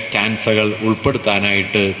ആദ്യത്തെ സ്റ്റാൻസകൾ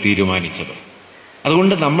ഉൾപ്പെടുത്താനായിട്ട് തീരുമാനിച്ചത്.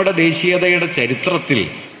 അതുകൊണ്ട് നമ്മുടെ ദേശീയതയുടെ ചരിത്രത്തിൽ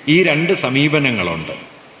ഈ 2 സമീപനങ്ങളുണ്ട്.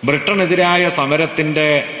 ബ്രിട്ടനെതിരായ സമരത്തിൻ്റെ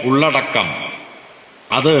ഉള്ളടക്കം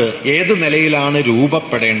അത് ഏത് നിലയിലാണ്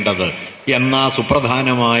രൂപപ്പെടേണ്ടത് എന്ന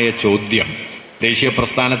സുപ്രധാനമായ ചോദ്യം ദേശീയ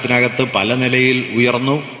പ്രസ്ഥാനത്തിനകത്ത് പല നിലയിൽ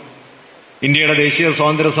ഉയർന്നു. ഇന്ത്യയുടെ ദേശീയ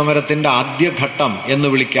സ്വാതന്ത്ര്യ സമരത്തിന്റെ ആദ്യഘട്ടം എന്ന്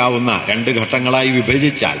വിളിക്കാവുന്ന 2 ഘട്ടങ്ങളായി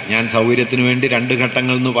വിഭജിച്ചാൽ, ഞാൻ സൗകര്യത്തിന് വേണ്ടി 2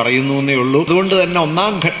 ഘട്ടങ്ങൾ എന്ന് പറയുന്നു എന്നേ ഉള്ളൂ. അതുകൊണ്ട് തന്നെ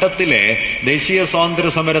 1-ാം ഘട്ടത്തിലെ ദേശീയ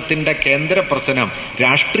സ്വാതന്ത്ര്യ സമരത്തിന്റെ കേന്ദ്ര പ്രശ്നം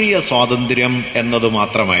രാഷ്ട്രീയ സ്വാതന്ത്ര്യം എന്നത്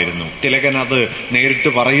മാത്രമായിരുന്നു. തിലകൻ അത് നേരിട്ട്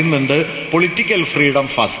പറയുന്നുണ്ട്. പൊളിറ്റിക്കൽ ഫ്രീഡം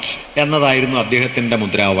ഫസ്റ്റ് എന്നതായിരുന്നു അദ്ദേഹത്തിന്റെ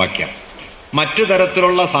മുദ്രാവാക്യം. മറ്റു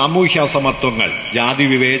തരത്തിലുള്ള സാമൂഹ്യ അസമത്വങ്ങൾ, ജാതി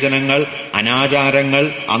വിവേചനങ്ങൾ, അനാചാരങ്ങൾ,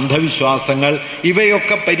 അന്ധവിശ്വാസങ്ങൾ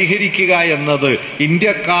ഇവയൊക്കെ പരിഹരിക്കുക എന്നത്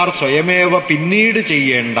ഇന്ത്യക്കാർ സ്വയമേവ പിന്നീട്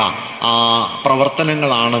ചെയ്യേണ്ട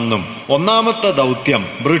പ്രവർത്തനങ്ങളാണെന്നും 1-ാമത്തെ ദൗത്യം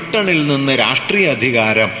ബ്രിട്ടനിൽ നിന്ന് രാഷ്ട്രീയ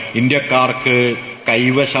അധികാരം ഇന്ത്യക്കാർക്ക്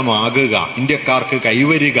കൈവശമാകുക, ഇന്ത്യക്കാർക്ക്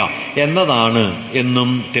കൈവരിക എന്നതാണ് എന്നും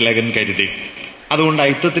തിലകൻ കരുതി. അതുകൊണ്ട്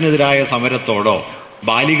ഐത്തത്തിനെതിരായ സമരത്തോടോ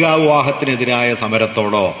ബാലികാ വിവാഹത്തിനെതിരായ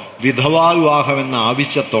സമരത്തോടോ വിധവാ വിവാഹം എന്ന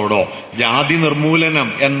ആവശ്യത്തോടോ ജാതി നിർമൂലനം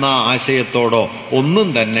എന്ന ആശയത്തോടോ ഒന്നും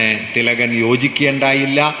തന്നെ തിലകൻ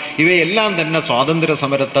യോജിക്കേണ്ടായില്ല. ഇവയെല്ലാം തന്നെ സ്വാതന്ത്ര്യ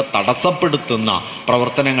സമരത്തെ തടസ്സപ്പെടുത്തുന്ന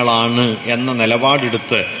പ്രവർത്തനങ്ങളാണ് എന്ന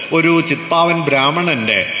നിലപാടെടുത്ത് ഒരു ചിത്പാവൻ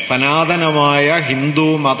ബ്രാഹ്മണന്റെ സനാതനമായ ഹിന്ദു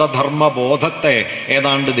മതധർമ്മ ബോധത്തെ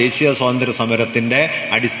ഏതാണ്ട് ദേശീയ സ്വാതന്ത്ര്യ സമരത്തിന്റെ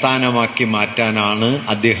അടിസ്ഥാനമാക്കി മാറ്റാനാണ്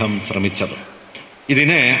അദ്ദേഹം ശ്രമിച്ചത്.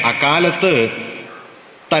 ഇതിനെ അക്കാലത്ത്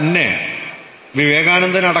തന്നെ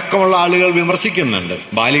വിവേകാനന്ദൻ അടക്കമുള്ള ആളുകൾ വിമർശിക്കുന്നുണ്ട്.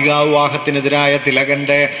 ബാലികാ വിവാഹത്തിനെതിരായ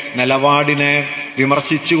തിലകന്റെ നിലപാടിനെ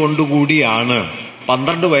വിമർശിച്ചുകൊണ്ടുകൂടിയാണ്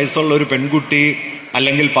 12 വയസ്സുള്ള ഒരു പെൺകുട്ടി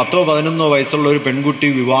അല്ലെങ്കിൽ 10-11 വയസ്സുള്ള ഒരു പെൺകുട്ടി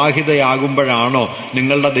വിവാഹിതയാകുമ്പോഴാണോ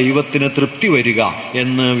നിങ്ങളുടെ ദൈവത്തിന് തൃപ്തി വരിക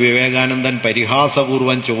എന്ന് വിവേകാനന്ദൻ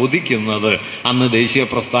പരിഹാസപൂർവം ചോദിക്കുന്നത് അന്ന് ദേശീയ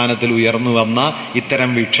പ്രസ്ഥാനത്തിൽ ഉയർന്നു വന്ന ഇത്തരം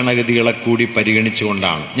വീക്ഷണഗതികളെ കൂടി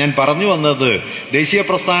പരിഗണിച്ചുകൊണ്ടാണ്. ഞാൻ പറഞ്ഞു വന്നത്, ദേശീയ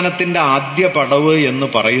പ്രസ്ഥാനത്തിന്റെ ആദ്യ പടവ് എന്ന്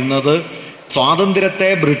പറയുന്നത് സ്വാതന്ത്ര്യത്തെ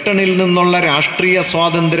ബ്രിട്ടനിൽ നിന്നുള്ള രാഷ്ട്രീയ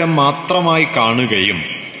സ്വാതന്ത്ര്യം മാത്രമായി കാണുകയും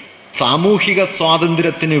സാമൂഹിക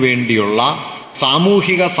സ്വാതന്ത്ര്യത്തിന് വേണ്ടിയുള്ള,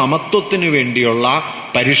 സാമൂഹിക സമത്വത്തിനു വേണ്ടിയുള്ള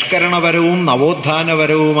പരിഷ്കരണപരവും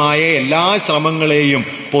നവോത്ഥാനപരവുമായ എല്ലാ ശ്രമങ്ങളെയും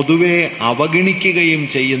പൊതുവെ അവഗണിക്കുകയും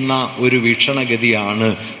ചെയ്യുന്ന ഒരു വീക്ഷണഗതിയാണ്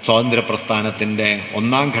സ്വാതന്ത്ര്യ പ്രസ്ഥാനത്തിന്റെ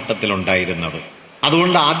 1-ാം ഘട്ടത്തിലുണ്ടായിരുന്നത്.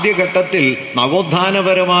 അതുകൊണ്ട് ആദ്യഘട്ടത്തിൽ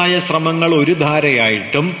നവോത്ഥാനപരമായ ശ്രമങ്ങൾ ഒരു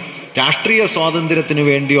ധാരയായിട്ടും രാഷ്ട്രീയ സ്വാതന്ത്ര്യത്തിന്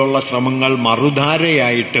വേണ്ടിയുള്ള ശ്രമങ്ങൾ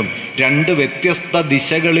മറുധാരയായിട്ടും 2 വ്യത്യസ്ത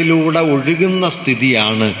ദിശകളിലൂടെ ഒഴുകുന്ന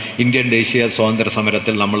സ്ഥിതിയാണ് ഇന്ത്യൻ ദേശീയ സ്വാതന്ത്ര്യ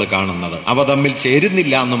സമരത്തിൽ നമ്മൾ കാണുന്നത്. അവ തമ്മിൽ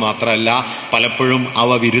ചേരുന്നില്ല എന്ന് മാത്രമല്ല, പലപ്പോഴും അവ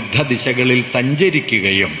വിരുദ്ധ ദിശകളിൽ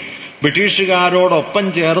സഞ്ചരിക്കുകയും ബ്രിട്ടീഷുകാരോടൊപ്പം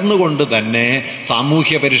ചേർന്നുകൊണ്ട് തന്നെ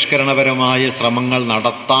സാമൂഹ്യ പരിഷ്കരണപരമായ ശ്രമങ്ങൾ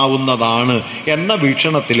നടത്താവുന്നതാണ് എന്ന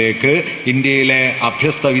വീക്ഷണത്തിലേക്ക് ഇന്ത്യയിലെ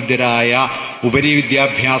അഭ്യസ്തവിദ്യരായ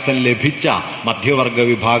ഉപരിവിദ്യാഭ്യാസം ലഭിച്ച മധ്യവർഗ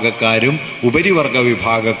വിഭാഗക്കാരും ഉപരിവർഗ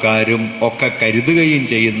വിഭാഗക്കാരും ഒക്കെ കരുതുകയും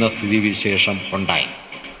ചെയ്യുന്ന സ്ഥിതിവിശേഷം ഉണ്ടായി.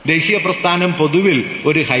 ദേശീയ പ്രസ്ഥാനം പൊതുവിൽ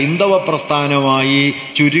ഒരു ഹൈന്ദവ പ്രസ്ഥാനമായി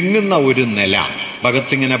ചുരുങ്ങുന്ന ഒരു നില ഭഗത്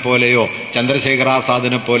സിംഗിനെ പോലെയോ ചന്ദ്രശേഖർ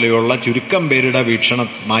ആസാദിനെ പോലെയുള്ള ചുരുക്കം പേരുടെ വീക്ഷണം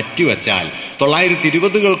മാറ്റിവെച്ചാൽ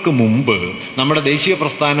 1920-കൾക്ക് മുമ്പ് നമ്മുടെ ദേശീയ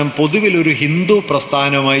പ്രസ്ഥാനം പൊതുവിൽ ഒരു ഹിന്ദു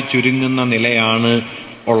പ്രസ്ഥാനമായി ചുരുങ്ങുന്ന നിലയാണ്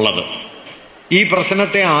ഉള്ളത്. ഈ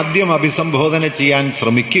പ്രശ്നത്തെ ആദ്യം അഭിസംബോധന ചെയ്യാൻ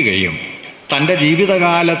ശ്രമിക്കുകയും തൻ്റെ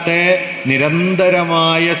ജീവിതകാലത്തെ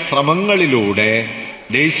നിരന്തരമായ ശ്രമങ്ങളിലൂടെ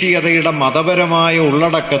ദേശീയതയുടെ മതപരമായ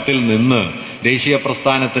ഉള്ളടക്കത്തിൽ നിന്ന് ദേശീയ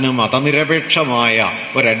പ്രസ്ഥാനത്തിന് മതനിരപേക്ഷമായ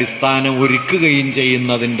ഒരടിസ്ഥാനം ഒരുക്കുകയും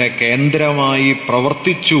ചെയ്യുന്നതിൻ്റെ കേന്ദ്രമായി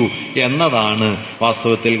പ്രവർത്തിച്ചു എന്നതാണ്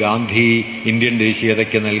വാസ്തവത്തിൽ ഗാന്ധി ഇന്ത്യൻ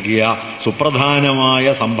ദേശീയതയ്ക്ക് നൽകിയ സുപ്രധാനമായ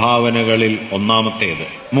സംഭാവനകളിൽ ഒന്നാമത്തേത്.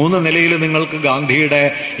 3 നിലയിൽ നിങ്ങൾക്ക് ഗാന്ധിയുടെ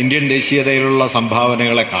ഇന്ത്യൻ ദേശീയതയിലുള്ള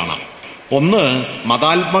സംഭാവനകളെ കാണാം. ഒന്ന്,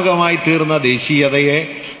 മതാത്മകമായി തീർന്ന ദേശീയതയെ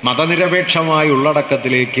മതനിരപേക്ഷമായ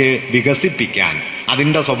ഉള്ളടക്കത്തിലേക്ക് വികസിപ്പിക്കാൻ,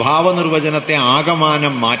 അതിൻ്റെ സ്വഭാവ നിർവചനത്തെ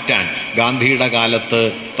ആകമാനം മാറ്റാൻ ഗാന്ധിയുടെ കാലത്ത്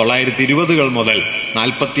 1920-കൾ മുതൽ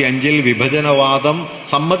 45-ൽ വിഭജനവാദം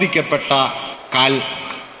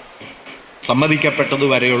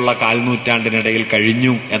സമ്മതിക്കപ്പെട്ടതുവരെയുള്ള കാൽനൂറ്റാണ്ടിനിടയിൽ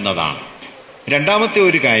കഴിഞ്ഞു എന്നതാണ്. രണ്ടാമത്തെ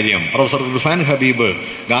ഒരു കാര്യം, പ്രൊഫസർ ഇർഫാൻ ഹബീബ്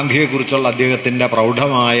ഗാന്ധിയെക്കുറിച്ചുള്ള അദ്ദേഹത്തിൻ്റെ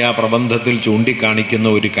പ്രൗഢമായ പ്രബന്ധത്തിൽ ചൂണ്ടിക്കാണിക്കുന്ന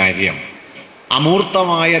ഒരു കാര്യം,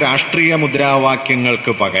 അമൂർത്തമായ രാഷ്ട്രീയ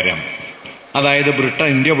മുദ്രാവാക്യങ്ങൾക്ക് പകരം, അതായത് ബ്രിട്ടൻ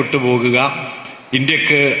ഇന്ത്യ വിട്ടുപോകുക,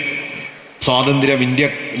 ഇന്ത്യക്ക് സ്വാതന്ത്ര്യം ഇന്ത്യ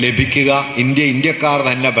ലഭിക്കുക, ഇന്ത്യക്കാർ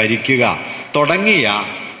തന്നെ ഭരിക്കുക തുടങ്ങിയ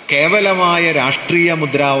കേവലമായ രാഷ്ട്രീയ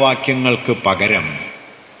മുദ്രാവാക്യങ്ങൾക്ക് പകരം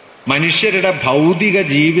മനുഷ്യരുടെ ഭൗതിക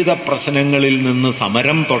ജീവിത പ്രശ്നങ്ങളിൽ നിന്ന്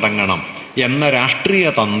സമരം തുടങ്ങണം എന്ന രാഷ്ട്രീയ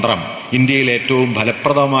തന്ത്രം ഇന്ത്യയിൽ ഏറ്റവും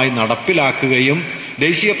ഫലപ്രദമായി നടപ്പിലാക്കുകയും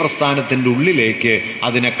ദേശീയ പ്രസ്ഥാനത്തിൻ്റെ ഉള്ളിലേക്ക്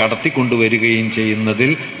അതിനെ കടത്തിക്കൊണ്ടുവരികയും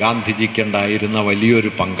ചെയ്യുന്നതിൽ ഗാന്ധിജിക്കുണ്ടായിരുന്ന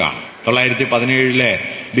വലിയൊരു പങ്കാണ്. 1917-ലെ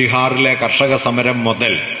ബീഹാറിലെ കർഷക സമരം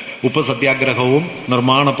മുതൽ ഉപ്പ് സത്യാഗ്രഹവും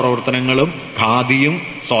നിർമ്മാണ പ്രവർത്തനങ്ങളും ഖാദിയും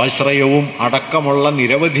സ്വാശ്രയവും അടക്കമുള്ള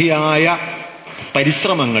നിരവധിയായ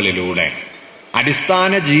പരിശ്രമങ്ങളിലൂടെ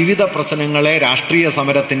അടിസ്ഥാന ജീവിത പ്രശ്നങ്ങളെ രാഷ്ട്രീയ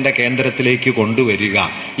സമരത്തിൻ്റെ കേന്ദ്രത്തിലേക്ക് കൊണ്ടുവരിക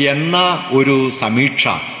എന്ന ഒരു സമീക്ഷ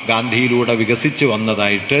ഗാന്ധിയിലൂടെ വികസിച്ചു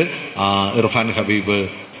വന്നതായിട്ട് ഇർഫാൻ ഹബീബ്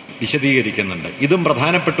വിശദീകരിക്കുന്നുണ്ട്. ഇതും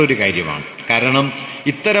പ്രധാനപ്പെട്ട ഒരു കാര്യമാണ്. കാരണം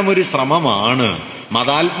ഇത്തരമൊരു ശ്രമമാണ്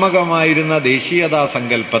മതാത്മകമായിരുന്ന ദേശീയതാ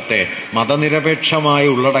സങ്കല്പത്തെ മതനിരപേക്ഷമായ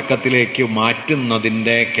ഉള്ളടക്കത്തിലേക്ക്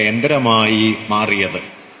മാറ്റുന്നതിൻ്റെ കേന്ദ്രമായി മാറിയത്.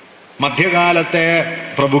 മധ്യകാലത്തെ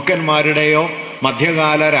പ്രഭുക്കന്മാരുടെയോ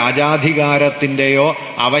മധ്യകാല രാജാധികാരത്തിൻ്റെയോ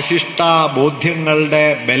അവശിഷ്ട ബോധ്യങ്ങളുടെ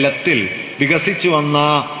ബലത്തിൽ വികസിച്ചു വന്ന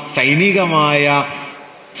സൈനികമായ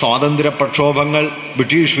സ്വാതന്ത്ര്യ പ്രക്ഷോഭങ്ങൾ,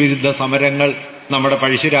 ബ്രിട്ടീഷ് വിരുദ്ധ സമരങ്ങൾ, നമ്മുടെ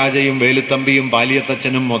പഴശ്ശിരാജയും വേലുത്തമ്പിയും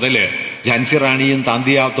പാലിയത്തച്ഛനും മുതൽ ഝാൻസി റാണിയും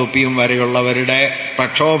താന്തിയ തൊപ്പിയും വരെയുള്ളവരുടെ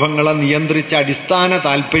പ്രക്ഷോഭങ്ങളെ നിയന്ത്രിച്ച അടിസ്ഥാന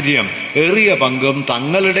താല്പര്യം ഏറിയ പങ്കും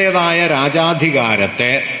തങ്ങളുടേതായ രാജാധികാരത്തെ,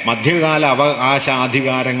 മധ്യകാല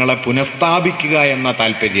അവകാശാധികാരങ്ങളെ പുനഃസ്ഥാപിക്കുക എന്ന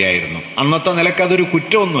താല്പര്യമായിരുന്നു. അന്നത്തെ നിലക്ക് അതൊരു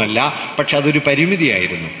കുറ്റമൊന്നുമല്ല, പക്ഷെ അതൊരു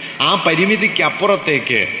പരിമിതിയായിരുന്നു. ആ പരിമിതിക്ക്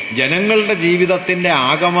അപ്പുറത്തേക്ക് ജനങ്ങളുടെ ജീവിതത്തിൻ്റെ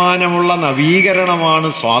ആകമാനമുള്ള നവീകരണമാണ്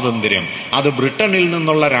സ്വാതന്ത്ര്യം. അത് ബ്രിട്ടനിൽ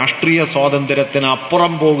നിന്നുള്ള രാഷ്ട്രീയ സ്വാതന്ത്ര്യത്തിന്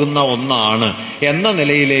അപ്പുറം പോകുന്ന ഒന്നാണ് എന്ന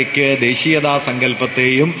നിലയിലേക്ക് ദേശീയതാ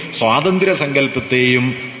സങ്കല്പത്തെയും സ്വാതന്ത്ര്യ സങ്കല്പത്തെയും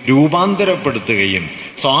രൂപാന്തരപ്പെടുത്തുകയും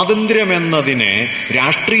സ്വാതന്ത്ര്യം എന്നതിനെ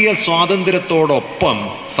രാഷ്ട്രീയ സ്വാതന്ത്ര്യത്തോടൊപ്പം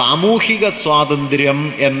സാമൂഹിക സ്വാതന്ത്ര്യം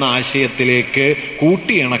എന്ന ആശയത്തിലേക്ക്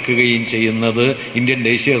കൂട്ടിയിണക്കുകയും ചെയ്യുന്നത് ഇന്ത്യൻ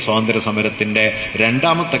ദേശീയ സ്വാതന്ത്ര്യ സമരത്തിൻ്റെ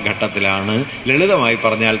രണ്ടാമത്തെ ഘട്ടത്തിലാണ്. ലളിതമായി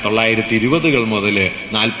പറഞ്ഞാൽ 1920-കൾ മുതൽ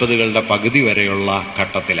 40-കളുടെ പകുതി വരെയുള്ള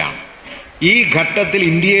ഘട്ടത്തിലാണ്. ഈ ഘട്ടത്തിൽ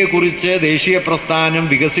ഇന്ത്യയെക്കുറിച്ച് ദേശീയ പ്രസ്ഥാനം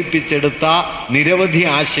വികസിപ്പിച്ചെടുത്ത നിരവധി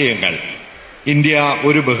ആശയങ്ങൾ, ഇന്ത്യ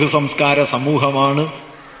ഒരു ബഹുസംസ്കാര സമൂഹമാണ്,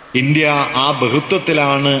 ഇന്ത്യ ആ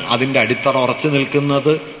ബഹുത്വത്തിലാണ് അതിൻ്റെ അടിത്തറ ഉറച്ചു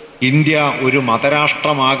നിൽക്കുന്നത്, ഇന്ത്യ ഒരു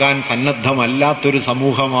മതരാഷ്ട്രമാകാൻ സന്നദ്ധമല്ലാത്തൊരു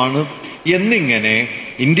സമൂഹമാണ് എന്നിങ്ങനെ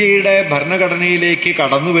ഇന്ത്യയുടെ ഭരണഘടനയിലേക്ക്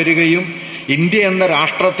കടന്നു വരികയും ഇന്ത്യ എന്ന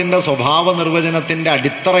രാഷ്ട്രത്തിൻ്റെ സ്വഭാവ നിർവചനത്തിൻ്റെ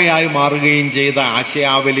അടിത്തറയായി മാറുകയും ചെയ്ത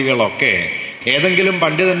ആശയാവലികളൊക്കെ ഏതെങ്കിലും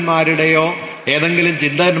പണ്ഡിതന്മാരുടെയോ ഏതെങ്കിലും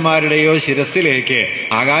ചിന്തകന്മാരുടെയോ ശിരസിലേക്ക്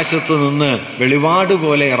ആകാശത്ത് നിന്ന് വെളിപാട്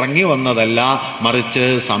പോലെ ഇറങ്ങി വന്നതല്ല, മറിച്ച്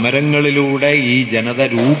സമരങ്ങളിലൂടെ ഈ ജനത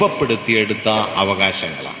രൂപപ്പെടുത്തിയെടുത്ത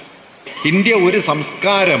അവകാശങ്ങളാണ്. ഇന്ത്യ ഒരു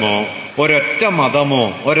സംസ്കാരമോ ഒരൊറ്റ മതമോ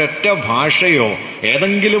ഒരൊറ്റ ഭാഷയോ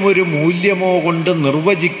ഏതെങ്കിലും ഒരു മൂല്യമോ കൊണ്ട്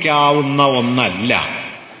നിർവചിക്കാവുന്ന ഒന്നല്ല.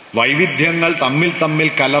 വൈവിധ്യങ്ങൾ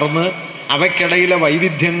തമ്മിൽ കലർന്ന് അവയ്ക്കിടയിലെ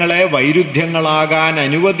വൈവിധ്യങ്ങളെ വൈരുദ്ധ്യങ്ങളാകാൻ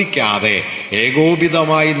അനുവദിക്കാതെ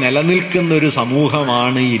ഏകോപിതമായി നിലനിൽക്കുന്ന ഒരു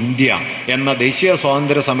സമൂഹമാണ് ഇന്ത്യ എന്ന ദേശീയ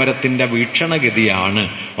സ്വാതന്ത്ര്യ സമരത്തിന്റെ വീക്ഷണഗതിയാണ്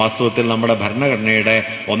വാസ്തവത്തിൽ നമ്മുടെ ഭരണഘടനയുടെ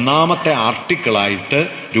ഒന്നാമത്തെ ആർട്ടിക്കിളായിട്ട്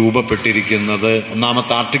രൂപപ്പെട്ടിരിക്കുന്നത്.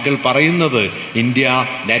 ഒന്നാമത്തെ ആർട്ടിക്കിൾ പറയുന്നത് India,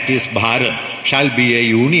 that is Bharat, shall be A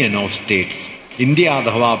union of States. India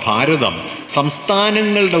അഥവാ ഭാരതം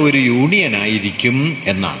സംസ്ഥാനങ്ങളുടെ ഒരു യൂണിയനായിരിക്കും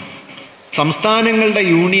എന്നാണ്. സംസ്ഥാനങ്ങളുടെ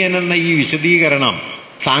യൂണിയൻ എന്ന ഈ വിശദീകരണം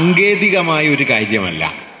സാങ്കേതികമായ ഒരു കാര്യമല്ല.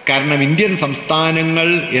 കാരണം ഇന്ത്യൻ സംസ്ഥാനങ്ങൾ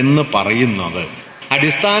എന്ന് പറയുന്നത്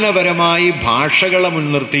അടിസ്ഥാനപരമായി ഭാഷകളെ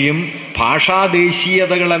മുൻനിർത്തിയും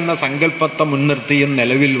ഭാഷാദേശീയതകൾ എന്ന സങ്കല്പത്തെ മുൻനിർത്തിയും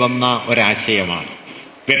നിലവിൽ വന്ന ഒരാശയമാണ്.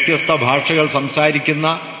 വ്യത്യസ്ത ഭാഷകൾ സംസാരിക്കുന്ന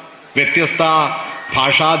വ്യത്യസ്ത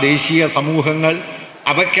ഭാഷാദേശീയ സമൂഹങ്ങൾ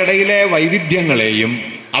അവയ്ക്കിടയിലെ വൈവിധ്യങ്ങളെയും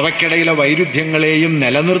അവയ്ക്കിടയിലെ വൈരുദ്ധ്യങ്ങളെയും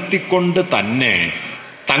നിലനിർത്തിക്കൊണ്ട് തന്നെ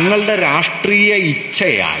തങ്ങളുടെ രാഷ്ട്രീയ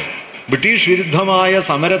ഇച്ഛയാൽ ബ്രിട്ടീഷ് വിരുദ്ധമായ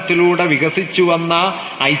സമരത്തിലൂടെ വികസിച്ചു വന്ന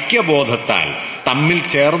ഐക്യബോധത്താൽ തമ്മിൽ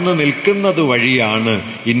ചേർന്ന് നിൽക്കുന്നത് വഴിയാണ്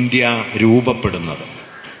ഇന്ത്യ രൂപപ്പെടുന്നത്.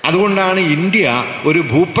 അതുകൊണ്ടാണ് ഇന്ത്യ ഒരു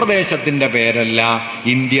ഭൂപ്രദേശത്തിന്റെ പേരല്ല,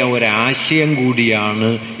 ഇന്ത്യ ഒരാശയം കൂടിയാണ്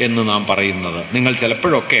എന്ന് നാം പറയുന്നത്. നിങ്ങൾ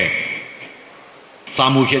ചിലപ്പോഴൊക്കെ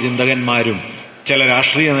സാമൂഹ്യ ചിന്തകന്മാരും ചില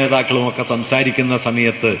രാഷ്ട്രീയ നേതാക്കളും ഒക്കെ സംസാരിക്കുന്ന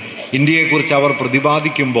സമയത്ത് ഇന്ത്യയെക്കുറിച്ച് അവർ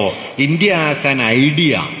പ്രതിപാദിക്കുമ്പോൾ ഇന്ത്യ ആസ് ആൻ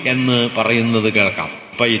ഐഡിയ എന്ന് പറയുന്നത് കേൾക്കാം.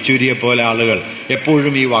 ഇപ്പൊ യെച്ചൂരിയെ പോലെ ആളുകൾ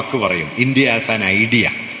എപ്പോഴും ഈ വാക്ക് പറയും, ഇന്ത്യ ആസ് ആൻ ഐഡിയ.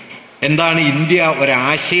 എന്താണ് ഇന്ത്യ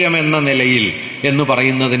ഒരാശയം എന്ന നിലയിൽ എന്ന്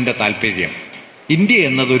പറയുന്നതിൻ്റെ താല്പര്യം? ഇന്ത്യ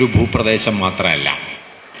എന്നതൊരു ഭൂപ്രദേശം മാത്രമല്ല.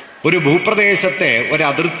 ഒരു ഭൂപ്രദേശത്തെ, ഒരു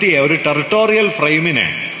അതിർത്തിയെ, ഒരു ടെറിട്ടോറിയൽ ഫ്രെയിമിനെ,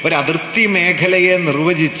 ഒരു അതിർത്തി മേഖലയെ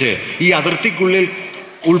നിർവചിച്ച് ഈ അതിർത്തിക്കുള്ളിൽ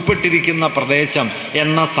ഉൾപ്പെട്ടിരിക്കുന്ന പ്രദേശം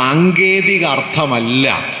എന്ന സാങ്കേതിക അർത്ഥമല്ല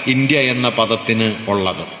ഇന്ത്യ എന്ന പദത്തിന്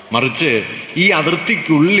ഉള്ളത്. മറിച്ച് ഈ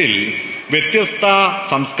അതിർത്തിക്കുള്ളിൽ വ്യത്യസ്ത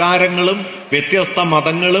സംസ്കാരങ്ങളും വ്യത്യസ്ത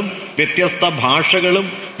മതങ്ങളും വ്യത്യസ്ത ഭാഷകളും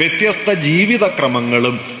വ്യത്യസ്ത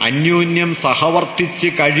ജീവിതക്രമങ്ങളും അന്യോന്യം സഹവർത്തിച്ച്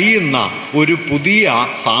കഴിയുന്ന ഒരു പുതിയ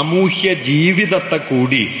സാമൂഹ്യ ജീവിതത്തെ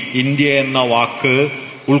കൂടി ഇന്ത്യ എന്ന വാക്ക്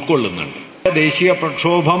ഉൾക്കൊള്ളുന്നുണ്ട്. ദേശീയ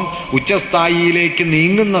പ്രക്ഷോഭം ഉച്ചസ്ഥായിയിലേക്ക്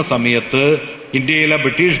നീങ്ങുന്ന സമയത്ത് ഇന്ത്യയിലെ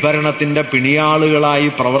ബ്രിട്ടീഷ് ഭരണത്തിന്റെ പിണിയാളുകളായി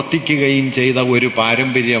പ്രവർത്തിക്കുകയും ചെയ്ത ഒരു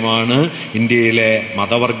പാരമ്പര്യമാണ് ഇന്ത്യയിലെ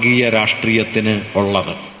മതവർഗീയ രാഷ്ട്രീയത്തിന്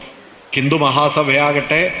ഉള്ളത്. ഹിന്ദു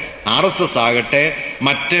മഹാസഭയാകട്ടെ, RSS ആകട്ടെ,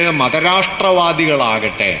 മറ്റ്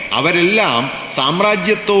മതരാഷ്ട്രവാദികളാകട്ടെ, അവരെല്ലാം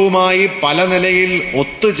സാമ്രാജ്യത്വവുമായി പല നിലയിൽ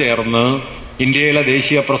ഒത്തുചേർന്ന് ഇന്ത്യയിലെ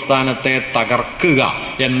ദേശീയ പ്രസ്ഥാനത്തെ തകർക്കുക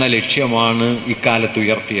എന്ന ലക്ഷ്യമാണ് ഇക്കാലത്ത്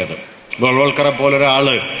ഉയർത്തിയത്. ഗോൾവൽക്കറെ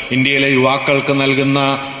പോലൊരാള് ഇന്ത്യയിലെ യുവാക്കൾക്ക് നൽകുന്ന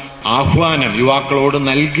ആഹ്വാനം, യുവാക്കളോട്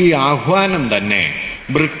നൽകിയ ആഹ്വാനം തന്നെ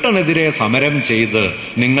ബ്രിട്ടനെതിരെ സമരം ചെയ്ത്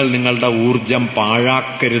നിങ്ങൾ നിങ്ങളുടെ ഊർജം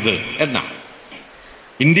പാഴാക്കരുത് എന്നാണ്.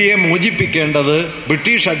 ഇന്ത്യയെ മോചിപ്പിക്കേണ്ടത്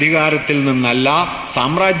ബ്രിട്ടീഷ് അധികാരത്തിൽ നിന്നല്ല,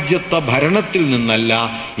 സാമ്രാജ്യത്വ ഭരണത്തിൽ നിന്നല്ല,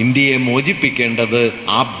 ഇന്ത്യയെ മോചിപ്പിക്കേണ്ടത്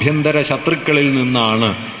ആഭ്യന്തര ശത്രുക്കളിൽ നിന്നാണ്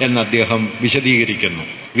എന്ന് അദ്ദേഹം വിശദീകരിക്കുന്നു.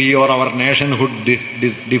 V or our nationhood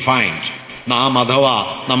defined, നാം അഥവാ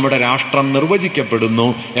നമ്മുടെ രാഷ്ട്രം നിർവചിക്കപ്പെടുന്നു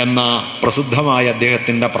എന്ന പ്രസിദ്ധമായ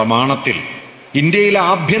അദ്ദേഹത്തിന്റെ പ്രമാണത്തിൽ ഇന്ത്യയിലെ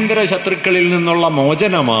ആഭ്യന്തര ശത്രുക്കളിൽ നിന്നുള്ള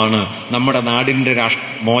മോചനമാണ് നമ്മുടെ നാടിന്റെ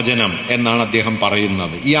മോചനം എന്നാണ് അദ്ദേഹം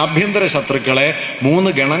പറയുന്നത്. ഈ ആഭ്യന്തര ശത്രുക്കളെ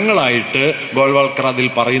 3 ഗണങ്ങളായിട്ട് ഗോൾവൽക്കർ അതിൽ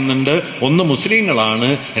പറയുന്നുണ്ട്. 1 മുസ്ലിങ്ങളാണ്,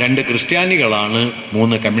 2 ക്രിസ്ത്യാനികളാണ്,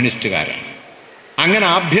 3 കമ്മ്യൂണിസ്റ്റുകാരാണ്. അങ്ങനെ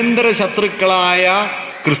ആഭ്യന്തര ശത്രുക്കളായ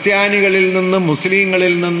ക്രിസ്ത്യാനികളിൽ നിന്നും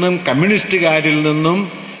മുസ്ലിങ്ങളിൽ നിന്നും കമ്മ്യൂണിസ്റ്റുകാരിൽ നിന്നും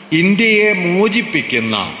ഇന്ത്യയെ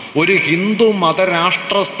മോചിപ്പിക്കുന്ന ഒരു ഹിന്ദു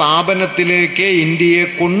മതരാഷ്ട്ര സ്ഥാപനത്തിലേക്ക് ഇന്ത്യയെ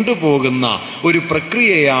കൊണ്ടുപോകുന്ന ഒരു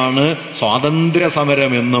പ്രക്രിയയാണ് സ്വാതന്ത്ര്യ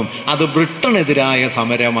സമരമെന്നും അത് ബ്രിട്ടനെതിരായ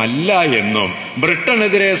സമരമല്ല എന്നും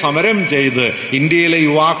ബ്രിട്ടനെതിരെ സമരം ചെയ്ത് ഇന്ത്യയിലെ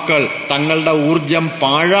യുവാക്കൾ തങ്ങളുടെ ഊർജം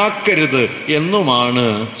പാഴാക്കരുത് എന്നുമാണ്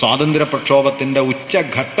സ്വാതന്ത്ര്യ പ്രക്ഷോഭത്തിന്റെ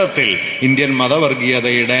ഉച്ചഘട്ടത്തിൽ ഇന്ത്യൻ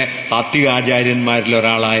മതവർഗീയതയുടെ താത്വികാചാര്യന്മാരിൽ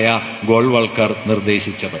ഒരാളായ ഗോൾവൽക്കർ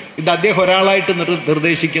നിർദ്ദേശിച്ചത്. ഇത് അദ്ദേഹം ഒരാളായിട്ട്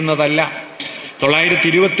നിർദ്ദേശിക്കുന്നതല്ല.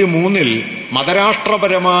 923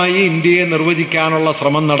 മതരാഷ്ട്രപരമായി ഇന്ത്യയെ നിർവചിക്കാനുള്ള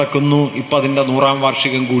ശ്രമം നടക്കുന്നു. ഇപ്പം അതിൻ്റെ 100ാം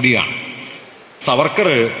വാർഷികം കൂടിയാണ്. സവർക്കർ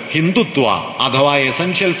ഹിന്ദുത്വ അഥവാ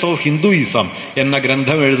എസൻഷ്യൽസ് ഓഫ് ഹിന്ദുയിസം എന്ന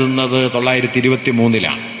ഗ്രന്ഥം എഴുതുന്നത്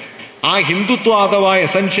 923 ആ ഹിന്ദുത്വ അഥവാ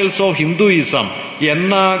എസൻഷ്യൽസ് ഓഫ് ഹിന്ദുയിസം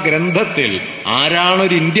എന്ന ഗ്രന്ഥത്തിൽ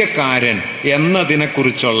ആരാണൊരു ഇന്ത്യക്കാരൻ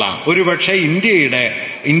എന്നതിനെക്കുറിച്ചുള്ള, ഒരുപക്ഷെ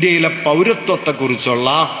ഇന്ത്യയിലെ പൗരത്വത്തെക്കുറിച്ചുള്ള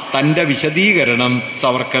തൻ്റെ വിശദീകരണം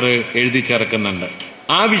സവർക്കർ എഴുതി ചേർക്കുന്നുണ്ട്.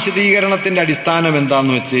 ആ വിശദീകരണത്തിന്റെ അടിസ്ഥാനം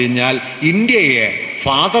എന്താന്ന് വെച്ച് കഴിഞ്ഞാൽ ഇന്ത്യയെ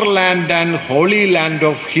fatherland and holy land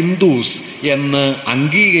of Hindus എന്ന്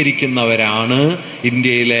അംഗീകരിക്കുന്നവരാണ്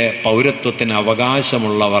ഇന്ത്യയിലെ പൗരത്വത്തിന്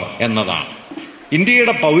അവകാശമുള്ളവർ എന്നതാണ്.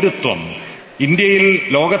 ഇന്ത്യയുടെ പൗരത്വം ഇന്ത്യയിൽ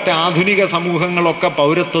ലോകത്തെ ആധുനിക സമൂഹങ്ങളൊക്കെ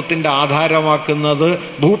പൗരത്വത്തിന്റെ ആധാരമാക്കുന്നത്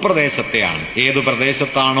ഭൂപ്രദേശത്തെയാണ്. ഏതു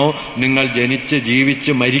പ്രദേശത്താണോ നിങ്ങൾ ജനിച്ച്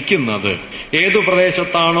ജീവിച്ച് മരിക്കുന്നത്, ഏതു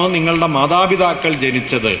പ്രദേശത്താണോ നിങ്ങളുടെ മാതാപിതാക്കൾ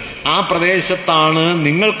ജനിച്ചത്, ആ പ്രദേശത്താണ്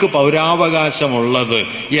നിങ്ങൾക്ക് പൗരാവകാശമുള്ളത്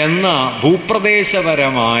എന്ന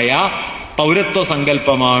ഭൂപ്രദേശപരമായ പൗരത്വ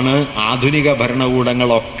സങ്കല്പമാണ് ആധുനിക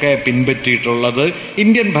ഭരണകൂടങ്ങളൊക്കെ പിൻപറ്റിയിട്ടുള്ളത്.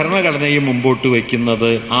 ഇന്ത്യൻ ഭരണഘടനയും മുമ്പോട്ട് വയ്ക്കുന്നത്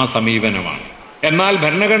ആ സമീപനമാണ്. എന്നാൽ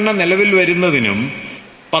ഭരണഘടന നിലവിൽ വരുന്നതിനും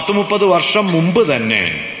 10-30 വർഷം മുമ്പ് തന്നെ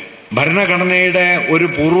ഭരണഘടനയുടെ ഒരു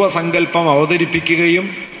പൂർവ്വസങ്കല്പം അവതരിപ്പിക്കുകയും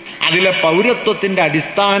അതിലെ പൗരത്വത്തിന്റെ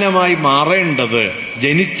അടിസ്ഥാനമായി മാറേണ്ടത്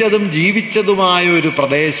ജനിച്ചതും ജീവിച്ചതുമായ ഒരു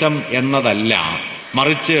പ്രദേശം എന്നതല്ല,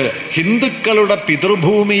 മറിച്ച് ഹിന്ദുക്കളുടെ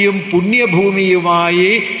പിതൃഭൂമിയും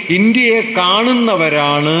പുണ്യഭൂമിയുമായി ഇന്ത്യയെ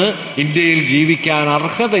കാണുന്നവരാണ് ഇന്ത്യയിൽ ജീവിക്കാൻ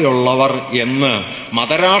അർഹതയുള്ളവർ എന്ന്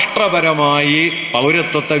മതരാഷ്ട്രപരമായി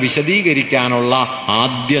പൗരത്വത്തെ വിശദീകരിക്കാനുള്ള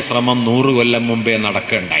ആദ്യ ശ്രമം 100 കൊല്ലം മുമ്പേ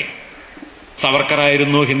നടക്കുകയുണ്ടായി.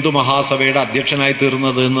 സവർക്കറായിരുന്നു ഹിന്ദു മഹാസഭയുടെ അധ്യക്ഷനായി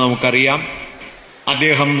തീർന്നത് എന്ന് നമുക്കറിയാം.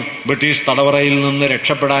 അദ്ദേഹം ബ്രിട്ടീഷ് തടവറയിൽ നിന്ന്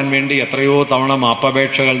രക്ഷപ്പെടാൻ വേണ്ടി എത്രയോ തവണ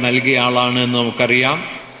മാപ്പപേക്ഷകൾ നൽകിയ ആളാണ് എന്ന് നമുക്കറിയാം.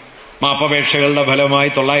 മാപ്പപേക്ഷകളുടെ ഫലമായി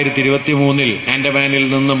 1923 ആൻഡമാനിൽ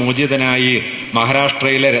നിന്ന് മോചിതനായി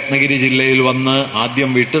മഹാരാഷ്ട്രയിലെ രത്നഗിരി ജില്ലയിൽ വന്ന് ആദ്യം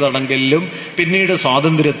വീട്ടുതടങ്കലിലും പിന്നീട്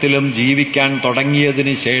സ്വാതന്ത്ര്യത്തിലും ജീവിക്കാൻ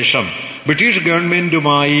തുടങ്ങിയതിന് ശേഷം ബ്രിട്ടീഷ്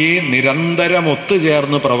ഗവൺമെന്റുമായി നിരന്തരം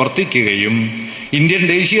ഒത്തുചേർന്ന് പ്രവർത്തിക്കുകയും ഇന്ത്യൻ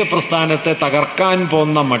ദേശീയ പ്രസ്ഥാനത്തെ തകർക്കാൻ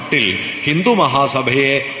പോന്ന മട്ടിൽ ഹിന്ദു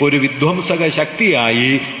മഹാസഭയെ ഒരു വിധ്വംസക ശക്തിയായി,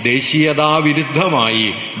 ദേശീയതാവിരുദ്ധമായി,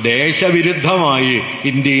 ദേശവിരുദ്ധമായി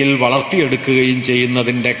ഇന്ത്യയിൽ വളർത്തിയെടുക്കുകയും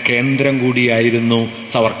ചെയ്യുന്നതിൻ്റെ കേന്ദ്രം കൂടിയായിരുന്നു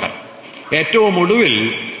സവർക്കർ. ഏറ്റവും ഒടുവിൽ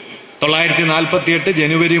 1948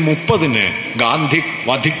 ജനുവരി 30 ഗാന്ധി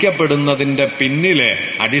വധിക്കപ്പെടുന്നതിൻ്റെ പിന്നിലെ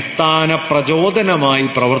അടിസ്ഥാന പ്രചോദനമായി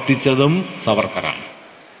പ്രവർത്തിച്ചതും സവർക്കറാണ്.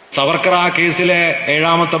 സവർക്കർ ആ കേസിലെ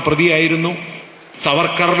 7ാമത്തെ പ്രതിയായിരുന്നു.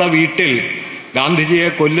 സവർക്കറുടെ വീട്ടിൽ ഗാന്ധിജിയെ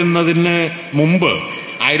കൊല്ലുന്നതിന് മുമ്പ്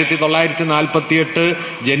 1948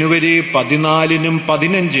 ജനുവരി 14-നും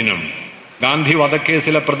 15-നും ഗാന്ധി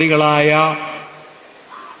വധക്കേസിലെ പ്രതികളായ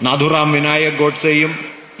നാഥുറാം വിനായക് ഗോഡ്സെയും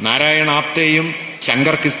നാരായൺ ആപ്തെയും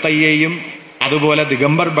ശങ്കർ കിസ്തയ്യയും അതുപോലെ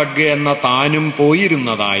ദിഗംബർ ബഡ്ഗെ എന്ന താനും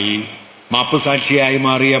പോയിരുന്നതായി മാപ്പുസാക്ഷിയായി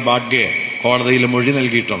മാറിയ ബഡ്ഗെ കോടതിയിൽ മൊഴി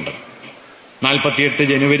നൽകിയിട്ടുണ്ട്. 48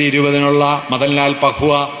 ജനുവരി 20-നുള്ള മദൻലാൽ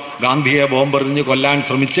പഹ്വ ഗാന്ധിയെ ബോംബെറിഞ്ഞ് കൊല്ലാൻ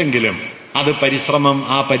ശ്രമിച്ചെങ്കിലും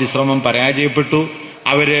ആ പരിശ്രമം പരാജയപ്പെട്ടു.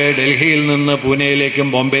 അവര് ഡൽഹിയിൽ നിന്ന് പൂനെയിലേക്കും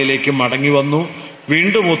ബോംബെയിലേക്കും മടങ്ങി വന്നു.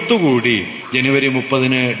 വീണ്ടും ഒത്തുകൂടി ജനുവരി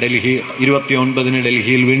 30-ന് 29-ന്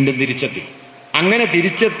ഡൽഹിയിൽ വീണ്ടും തിരിച്ചെത്തി. അങ്ങനെ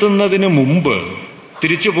തിരിച്ചു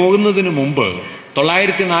പോകുന്നതിന് മുമ്പ്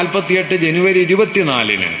 1948 ജനുവരി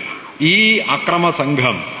 24-ന് ഈ അക്രമ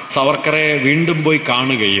സംഘം സവർക്കറെ വീണ്ടും പോയി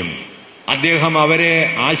കാണുകയും അദ്ദേഹം അവരെ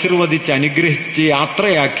ആശീർവദിച്ച് അനുഗ്രഹിച്ച്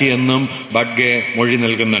യാത്രയാക്കിയെന്നും ബഡ്ഗെ മൊഴി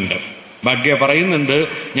നൽകുന്നുണ്ട്. ബഡ്ഗെ പറയുന്നുണ്ട്,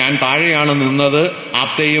 ഞാൻ താഴെയാണ് നിന്നത്.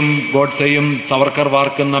 ആപ്തെയും ഗോഡ്സെയും സവർക്കർ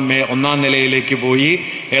പാർക്കുന്ന 1ാം നിലയിലേക്ക് പോയി.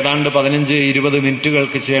 ഏതാണ്ട് 15-20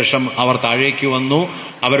 മിനിറ്റുകൾക്ക് ശേഷം അവർ താഴേക്ക് വന്നു.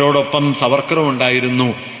 അവരോടൊപ്പം സവർക്കറും ഉണ്ടായിരുന്നു.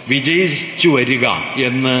 വിജയിച്ചു വരിക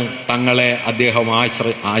എന്ന് തങ്ങളെ അദ്ദേഹം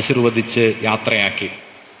ആശീർവദിച്ച് യാത്രയാക്കി.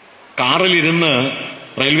 കാറിലിരുന്ന്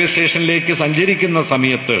റെയിൽവേ സ്റ്റേഷനിലേക്ക് സഞ്ചരിക്കുന്ന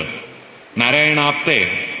സമയത്ത് നാരായൺ ആപ്തെ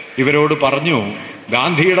ഇവരോട് പറഞ്ഞു,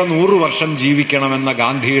 ഗാന്ധിയുടെ 100 വർഷം ജീവിക്കണമെന്ന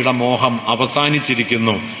ഗാന്ധിയുടെ മോഹം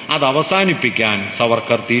അവസാനിച്ചിരിക്കുന്നു, അത് അവസാനിപ്പിക്കാൻ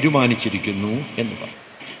സവർക്കർ തീരുമാനിച്ചിരിക്കുന്നു എന്ന് പറഞ്ഞു.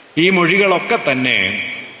 ഈ മൊഴികളൊക്കെ തന്നെ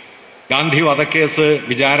ഗാന്ധി വധക്കേസ്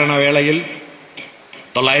വിചാരണ വേളയിൽ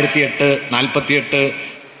 1908, 48,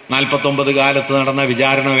 49 കാലത്ത് നടന്ന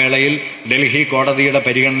വിചാരണ വേളയിൽ ഡൽഹി കോടതിയുടെ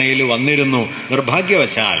പരിഗണനയിൽ വന്നിരുന്നു.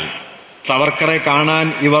 നിർഭാഗ്യവശാൽ സവർക്കറെ കാണാൻ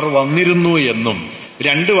ഇവർ വന്നിരുന്നു എന്നും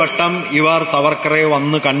 2 വട്ടം ഇവർ സവർക്കറെ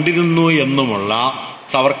വന്ന് കണ്ടിരുന്നു എന്നുമുള്ള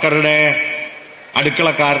സവർക്കറുടെ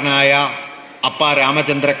അടുക്കളക്കാരനായ അപ്പ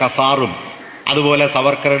രാമചന്ദ്ര കസാറും അതുപോലെ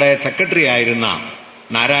സവർക്കറുടെ സെക്രട്ടറി ആയിരുന്ന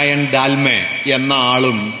നാരായൺ ദാൽമെ എന്ന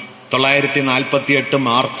ആളും 1948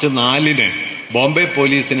 മാർച്ച് 4-ന് ബോംബെ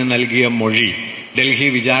പോലീസിന് നൽകിയ മൊഴി ഡൽഹി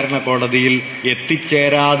വിചാരണ കോടതിയിൽ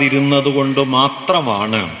എത്തിച്ചേരാതിരുന്നതുകൊണ്ട്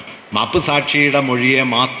മാത്രമാണ് മാപ്പുസാക്ഷിയുടെ മൊഴിയെ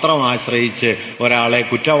മാത്രം ആശ്രയിച്ച് ഒരാളെ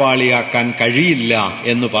കുറ്റവാളിയാക്കാൻ കഴിയില്ല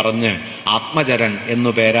എന്ന് പറഞ്ഞ് ആത്മചരൺ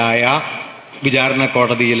എന്നു പേരായ വിചാരണ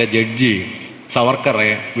കോടതിയിലെ ജഡ്ജി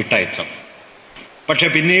സവർക്കറെ വിട്ടയച്ചത്. പക്ഷെ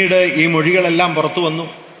പിന്നീട് ഈ മൊഴികളെല്ലാം പുറത്തു വന്നു.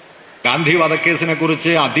 ഗാന്ധി വധക്കേസിനെ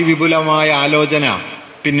കുറിച്ച് അതിവിപുലമായ ആലോചന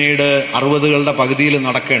പിന്നീട് 60കളുടെ പകുതിയിൽ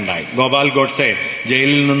നടക്കുകയുണ്ടായി. ഗോപാൽ ഗോഡ്സെ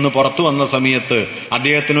ജയിലിൽ നിന്ന് പുറത്തു വന്ന സമയത്ത്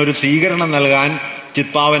അദ്ദേഹത്തിനൊരു സ്വീകരണം നൽകാൻ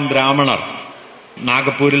ചിത്പാവൻ ബ്രാഹ്മണർ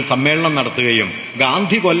നാഗപ്പൂരിൽ സമ്മേളനം നടത്തുകയും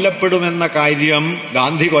ഗാന്ധി കൊല്ലപ്പെടുമെന്ന കാര്യം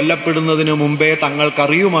ഗാന്ധി കൊല്ലപ്പെടുന്നതിന് മുമ്പേ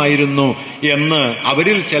തങ്ങൾക്കറിയുമായിരുന്നു എന്ന്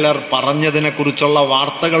അവരിൽ ചിലർ പറഞ്ഞതിനെക്കുറിച്ചുള്ള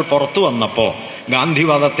വാർത്തകൾ പുറത്തു വന്നപ്പോ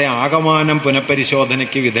ഗാന്ധിവധത്തെ ആകമാനം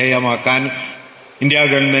പുനഃപരിശോധനയ്ക്ക് വിധേയമാക്കാൻ ഇന്ത്യ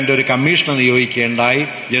ഗവൺമെന്റ് ഒരു കമ്മീഷനെ നിയോഗിക്കുകയുണ്ടായി.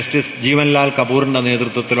 ജസ്റ്റിസ് ജീവൻലാൽ കപൂറിന്റെ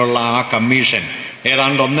നേതൃത്വത്തിലുള്ള ആ കമ്മീഷൻ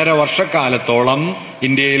ഏതാണ്ട് 1.5 വർഷക്കാലത്തോളം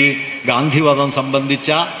ഇന്ത്യയിൽ ഗാന്ധിവധം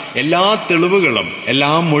സംബന്ധിച്ച എല്ലാ തെളിവുകളും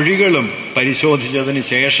എല്ലാ മൊഴികളും പരിശോധിച്ചതിന്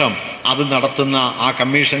ശേഷം അത് നടത്തുന്ന ആ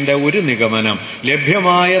കമ്മീഷന്റെ ഒരു നിഗമനം,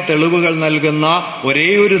 ലഭ്യമായ തെളിവുകൾ നൽകുന്ന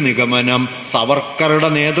ഒരേയൊരു നിഗമനം, സവർക്കറുടെ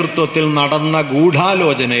നേതൃത്വത്തിൽ നടന്ന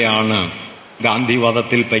ഗൂഢാലോചനയാണ്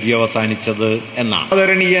ഗാന്ധിവധത്തിൽ പര്യവസാനിച്ചത് എന്നാണ്.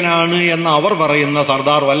 ആദരണീയനാണ് എന്ന് അവർ പറയുന്ന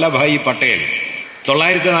സർദാർ വല്ലഭായി പട്ടേൽ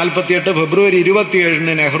 1948 ഫെബ്രുവരി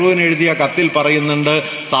 27 നെഹ്റുവിന് എഴുതിയ കത്തിൽ പറയുന്നുണ്ട്,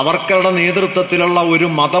 സവർക്കറുടെ നേതൃത്വത്തിലുള്ള ഒരു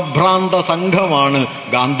മതഭ്രാന്ത സംഘമാണ്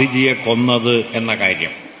ഗാന്ധിജിയെ കൊന്നത് എന്ന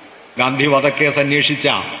കാര്യം. ഗാന്ധി വധക്കേസ് അന്വേഷിച്ച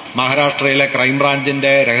മഹാരാഷ്ട്രയിലെ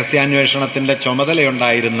ക്രൈംബ്രാഞ്ചിന്റെ രഹസ്യാന്വേഷണത്തിന്റെ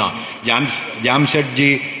ചുമതലയുണ്ടായിരുന്ന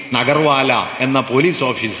ജാംഷഡ്ജി നഗർവാല എന്ന പോലീസ്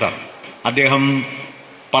ഓഫീസർ, അദ്ദേഹം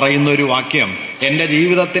പറയുന്നൊരു വാക്യം, എന്റെ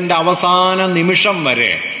ജീവിതത്തിന്റെ അവസാന നിമിഷം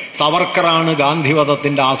വരെ സവർക്കറാണ്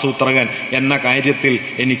ഗാന്ധിവധത്തിന്റെ ആസൂത്രകൻ എന്ന കാര്യത്തിൽ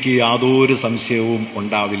എനിക്ക് യാതൊരു സംശയവും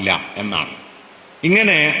ഉണ്ടാവില്ല എന്നാണ്.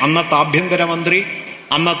 ഇങ്ങനെ അന്നത്തെ ആഭ്യന്തരമന്ത്രി,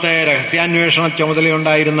 അന്നത്തെ രഹസ്യാന്വേഷണ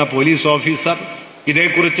ചുമതലയുണ്ടായിരുന്ന പോലീസ് ഓഫീസർ,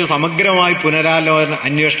 ഇതേക്കുറിച്ച് സമഗ്രമായി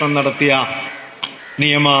അന്വേഷണം നടത്തിയ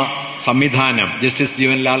നിയമ സംവിധാനം ജസ്റ്റിസ്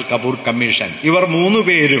ജീവൻലാൽ കപൂർ കമ്മീഷൻ, ഇവർ 3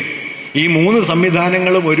 പേരും ഈ 3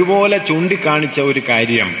 സംവിധാനങ്ങളും ഒരുപോലെ ചൂണ്ടിക്കാണിച്ച ഒരു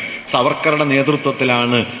കാര്യം, സവർക്കറുടെ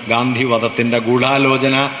നേതൃത്വത്തിലാണ് ഗാന്ധിവധത്തിന്റെ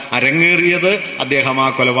ഗൂഢാലോചന അരങ്ങേറിയത്. അദ്ദേഹം ആ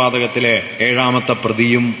കൊലപാതകത്തിലെ 7ാമത്തെ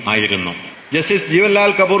പ്രതിയും ആയിരുന്നു. ജസ്റ്റിസ്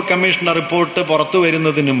ജീവൻലാൽ കപൂർ കമ്മീഷന്റെ റിപ്പോർട്ട് പുറത്തു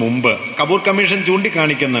വരുന്നതിന് മുമ്പ് Kapoor commission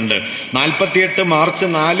ചൂണ്ടിക്കാണിക്കുന്നുണ്ട്, 48 March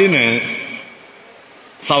 4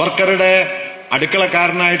 സവർക്കറുടെ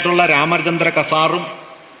അടുക്കളക്കാരനായിട്ടുള്ള Ramachandra കസാറും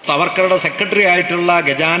സവർക്കറുടെ secretary ആയിട്ടുള്ള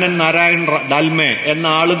ഗജാനൻ നാരായൺ ദാൽമെ എന്ന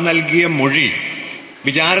ആളും നൽകിയ മൊഴി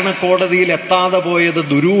വിചാരണ കോടതിയിൽ എത്താതെ പോയത്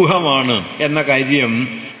ദുരൂഹമാണ് എന്ന കാര്യം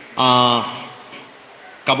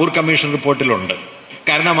കപൂർ കമ്മീഷൻ റിപ്പോർട്ടിലുണ്ട്.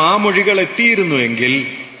 കാരണം ആ മൊഴികൾ എത്തിയിരുന്നുവെങ്കിൽ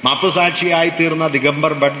മാപ്പുസാക്ഷിയായി തീർന്ന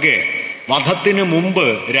ദിഗംബർ ബഡ്ഗെ വധത്തിന് മുമ്പ്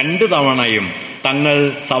 2 തവണയും തങ്ങൾ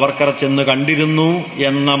സവർക്കറെ ചെന്ന് കണ്ടിരുന്നു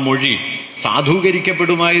എന്ന മൊഴി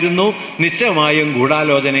സാധൂകരിക്കപ്പെടുമായിരുന്നു. നിശ്ചയമായും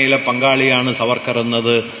ഗൂഢാലോചനയിലെ പങ്കാളിയാണ് സവർക്കർ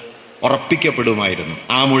എന്നത് ഉറപ്പിക്കപ്പെടുമായിരുന്നു.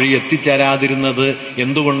 ആ മൊഴി എത്തിച്ചേരാതിരുന്നത്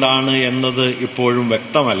എന്തുകൊണ്ടാണ് എന്നത് ഇപ്പോഴും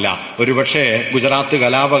വ്യക്തമല്ല. ഒരുപക്ഷെ ഗുജറാത്ത്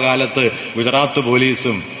കലാപകാലത്ത് ഗുജറാത്ത്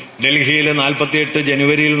പോലീസും ഡൽഹിയിൽ 48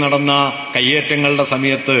 ജനുവരിയിൽ നടന്ന കയ്യേറ്റങ്ങളുടെ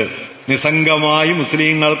സമയത്ത് നിസ്സംഗമായി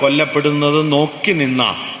മുസ്ലിങ്ങൾ കൊല്ലപ്പെടുന്നത് നോക്കി നിന്ന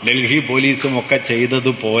ഡൽഹി പോലീസും ഒക്കെ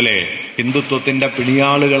ചെയ്തതുപോലെ ഹിന്ദുത്വത്തിന്റെ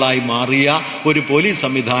പിണിയാളുകളായി മാറിയ ഒരു പോലീസ്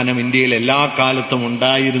സംവിധാനം ഇന്ത്യയിൽ എല്ലാ കാലത്തും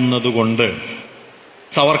ഉണ്ടായിരുന്നതുകൊണ്ട്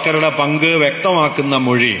സവർക്കറുടെ പങ്ക് വ്യക്തമാക്കുന്ന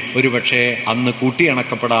മൊഴി ഒരുപക്ഷെ അന്ന്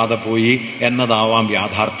കൂട്ടിയണക്കപ്പെടാതെ പോയി എന്നതാവാം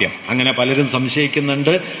യാഥാർത്ഥ്യം. അങ്ങനെ പലരും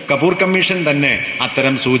സംശയിക്കുന്നുണ്ട്. കപൂർ കമ്മീഷൻ തന്നെ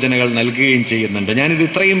അത്തരം സൂചനകൾ നൽകുകയും ചെയ്യുന്നുണ്ട്. ഞാനിത്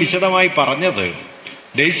ഇത്രയും വിശദമായി പറഞ്ഞത്,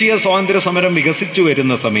 ദേശീയ സ്വാതന്ത്ര്യ സമരം വികസിച്ചു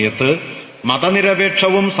വരുന്ന സമയത്ത്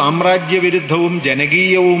മതനിരപേക്ഷവും സാമ്രാജ്യവിരുദ്ധവും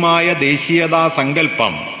ജനകീയവുമായ ദേശീയതാ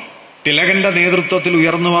സങ്കല്പം, തിലകന്റെ നേതൃത്വത്തിൽ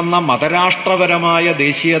ഉയർന്നു വന്ന മതരാഷ്ട്രപരമായ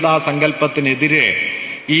ദേശീയതാ സങ്കല്പത്തിനെതിരെ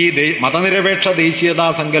ഈ മതനിരപേക്ഷ ദേശീയതാ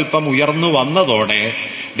സങ്കല്പം ഉയർന്നു വന്നതോടെ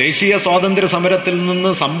ദേശീയ സ്വാതന്ത്ര്യ സമരത്തിൽ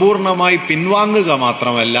നിന്ന് സമ്പൂർണമായി പിൻവാങ്ങുക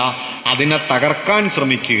മാത്രമല്ല അതിനെ തകർക്കാൻ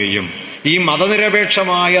ശ്രമിക്കുകയും ഈ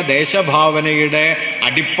മതനിരപേക്ഷമായ ദേശഭാവനയുടെ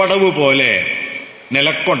അടിപ്പടവ് പോലെ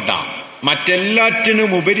നിലക്കൊണ്ട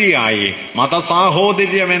മറ്റെല്ലാറ്റിനും ഉപരിയായി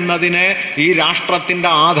മതസാഹോദര്യം എന്നതിനെ ഈ രാഷ്ട്രത്തിന്റെ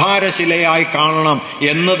ആധാരശിലയായി കാണണം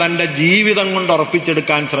എന്ന് തന്റെ ജീവിതം കൊണ്ട്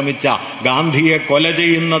ഉറപ്പിച്ചെടുക്കാൻ ശ്രമിച്ച ഗാന്ധിയെ കൊല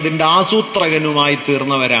ചെയ്യുന്നതിന്റെ ആസൂത്രകനുമായി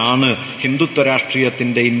തീർന്നവരാണ് ഹിന്ദുത്വ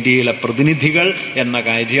രാഷ്ട്രീയത്തിന്റെ ഇന്ത്യയിലെ പ്രതിനിധികൾ എന്ന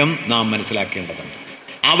കാര്യം നാം മനസ്സിലാക്കേണ്ടതുണ്ട്.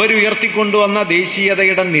 അവരുയർത്തിക്കൊണ്ടുവന്ന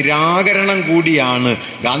ദേശീയതയുടെ നിരാകരണം കൂടിയാണ്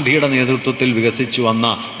ഗാന്ധിയുടെ നേതൃത്വത്തിൽ വികസിച്ചു വന്ന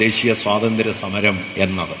ദേശീയ സ്വാതന്ത്ര്യ സമരം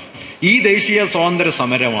എന്നത്. ഈ ദേശീയ സ്വാതന്ത്ര്യ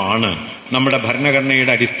സമരമാണ് നമ്മുടെ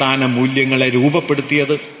ഭരണഘടനയുടെ അടിസ്ഥാന മൂല്യങ്ങളെ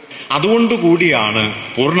രൂപപ്പെടുത്തിയത്. അതുകൊണ്ടുകൂടിയാണ്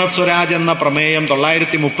പൂർണ്ണസ്വരാജ് എന്ന പ്രമേയം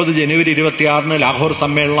 1930 ജനുവരി 26 ലാഹോർ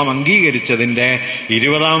സമ്മേളനം അംഗീകരിച്ചതിന്റെ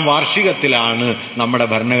 20ാം വാർഷികത്തിലാണ് നമ്മുടെ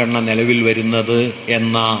ഭരണഘടന നിലവിൽ വരുന്നത്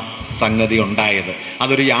എന്ന സംഗതി ഉണ്ടായത്.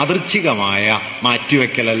 അതൊരു യാദൃച്ഛികമായ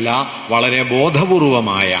മാറ്റിവെക്കലല്ല, വളരെ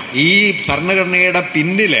ബോധപൂർവമായ ഈ ഭരണഘടനയുടെ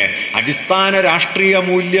പിന്നിലെ അടിസ്ഥാന രാഷ്ട്രീയ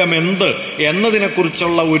മൂല്യം എന്ത്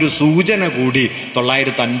എന്നതിനെക്കുറിച്ചുള്ള ഒരു സൂചന കൂടി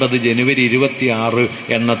 1950 ജനുവരി 26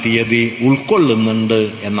 എന്ന തീയതി ഉൾക്കൊള്ളുന്നുണ്ട്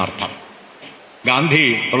എന്നർത്ഥം. ഗാന്ധി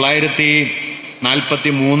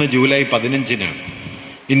 1943 ജൂലൈ 15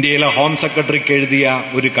 ഇന്ത്യയിലെ ഹോം സെക്രട്ടറിക്ക് എഴുതിയ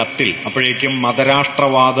ഒരു കത്തിൽ, അപ്പോഴേക്കും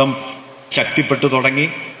മതരാഷ്ട്രവാദം ശക്തിപ്പെട്ടു തുടങ്ങി.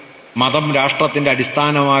 മതം രാഷ്ട്രത്തിന്റെ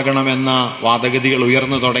അടിസ്ഥാനമാകണമെന്ന വാദഗതികൾ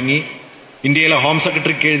ഉയർന്നു തുടങ്ങി. ഇന്ത്യയിലെ ഹോം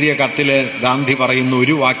സെക്രട്ടറിക്ക് എഴുതിയ കത്തില് ഗാന്ധി പറയുന്ന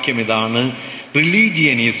ഒരു വാക്യം ഇതാണ്: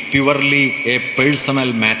 religion is purely A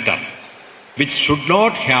personal matter which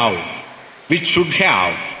should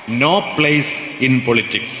have no place in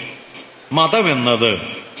politics. മതം എന്നത്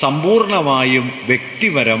സമ്പൂർണമായും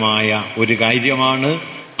വ്യക്തിപരമായ ഒരു കാര്യമാണ്.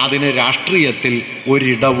 അതിന് രാഷ്ട്രീയത്തിൽ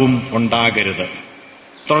ഒരിടവും ഉണ്ടാകരുത്.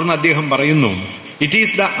 തുടർന്ന് അദ്ദേഹം പറയുന്നു, it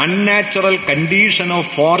is the unnatural condition of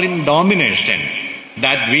foreign domination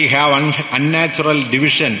that we have unnatural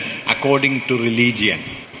division according to religion.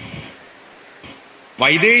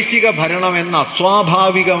 വൈദേശിക ഭരണം എന്ന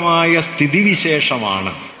അസ്വാഭാവികമായ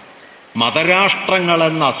സ്ഥിതിവിശേഷമാണ്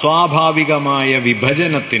മതരാഷ്ട്രങ്ങളെന്ന അസ്വാഭാവികമായ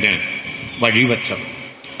വിഭജനത്തിന് വഴിവെച്ചത്.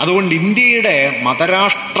 അതുകൊണ്ട് ഇന്ത്യയുടെ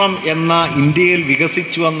മതരാഷ്ട്രം എന്ന ഇന്ത്യയിൽ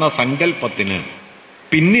വികസിച്ചു വന്ന സങ്കല്പത്തിന്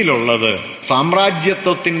പിന്നിലുള്ളത്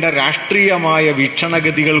സാമ്രാജ്യത്വത്തിന്റെ രാഷ്ട്രീയമായ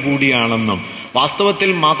വീക്ഷണഗതികൾ കൂടിയാണെന്നും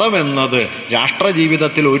വാസ്തവത്തിൽ മതം എന്നത്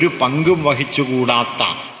രാഷ്ട്രജീവിതത്തിൽ ഒരു പങ്കും വഹിച്ചുകൂടാത്ത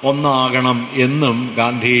ഒന്നാകണം എന്നും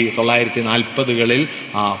ഗാന്ധി 1940കളിൽ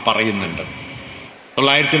പറയുന്നുണ്ട്.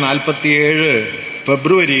 1947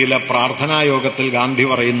 ഫെബ്രുവരിയിലെ പ്രാർത്ഥനായോഗത്തിൽ ഗാന്ധി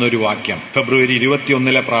പറയുന്ന ഒരു വാക്യം, ഫെബ്രുവരി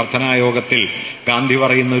 21 പ്രാർത്ഥനായോഗത്തിൽ ഗാന്ധി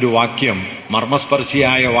പറയുന്ന ഒരു വാക്യം,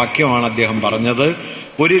 മർമ്മസ്പർശിയായ വാക്യമാണ് അദ്ദേഹം പറഞ്ഞത്.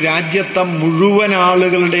 ഒരു രാജ്യത്തെ മുഴുവൻ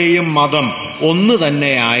ആളുകളുടെയും മതം ഒന്ന്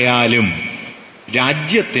തന്നെയായാലും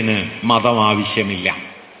രാജ്യത്തിന് മതം ആവശ്യമില്ല.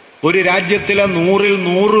 ഒരു രാജ്യത്തിലെ 100ൽ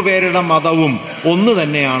 100 പേരുടെ മതവും ഒന്ന്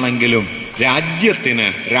തന്നെയാണെങ്കിലും രാജ്യത്തിന്,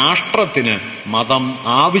 രാഷ്ട്രത്തിന് മതം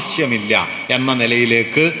ആവശ്യമില്ല എന്ന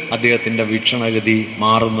നിലയിലേക്ക് അദ്ദേഹത്തിന്റെ വീക്ഷണഗതി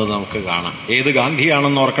മാറുന്നത് നമുക്ക് കാണാം. ഏത്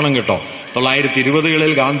ഗാന്ധിയാണെന്ന് ഓർക്കണം കേട്ടോ.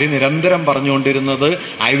 1920കളിൽ ഗാന്ധി നിരന്തരം പറഞ്ഞുകൊണ്ടിരുന്നത്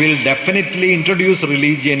I will definitely introduce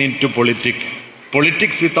religion in to politics.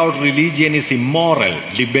 Politics without religion is immoral,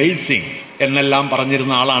 ഡിബേസിങ് എന്നെല്ലാം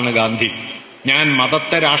പറഞ്ഞിരുന്ന ആളാണ് ഗാന്ധി. ഞാൻ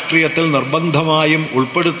മതത്തെ രാഷ്ട്രീയത്തിൽ നിർബന്ധമായും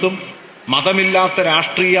ഉൾപ്പെടുത്തും, മതമില്ലാത്ത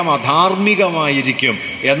രാഷ്ട്രീയം അധാർമികമായിരിക്കും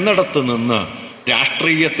എന്നിടത്ത് നിന്ന്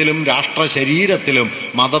രാഷ്ട്രീയത്തിലും രാഷ്ട്ര ശരീരത്തിലും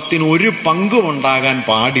മതത്തിന് ഒരു പങ്കും ഉണ്ടാകാൻ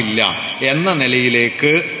പാടില്ല എന്ന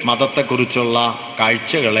നിലയിലേക്ക് മതത്തെക്കുറിച്ചുള്ള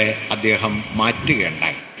കാഴ്ചകളെ അദ്ദേഹം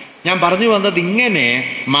മാറ്റുകയുണ്ടായി. ഞാൻ പറഞ്ഞു വന്നത്, ഇങ്ങനെ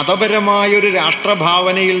മതപരമായൊരു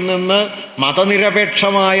രാഷ്ട്രഭാവനയിൽ നിന്ന്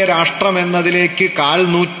മതനിരപേക്ഷമായ രാഷ്ട്രം എന്നതിലേക്ക് 1/4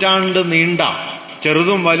 നൂറ്റാണ്ട് നീണ്ട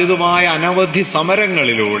ചെറുതും വലുതുമായ അനവധി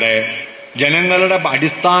സമരങ്ങളിലൂടെ ജനങ്ങളുടെ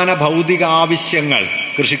അടിസ്ഥാന ഭൗതിക ആവശ്യങ്ങൾ,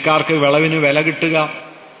 കൃഷിക്കാർക്ക് വിളവിന് വില കിട്ടുക,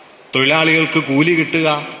 തൊഴിലാളികൾക്ക് കൂലി കിട്ടുക,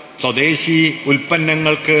 സ്വദേശി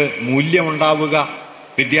ഉൽപ്പന്നങ്ങൾക്ക് മൂല്യമുണ്ടാവുക,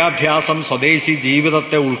 വിദ്യാഭ്യാസം സ്വദേശി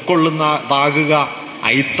ജീവിതത്തെ ഉൾക്കൊള്ളുന്നതാകുക,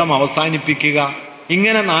 അയിത്തം അവസാനിപ്പിക്കുക,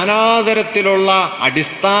 ഇങ്ങനെ നാനാതരത്തിലുള്ള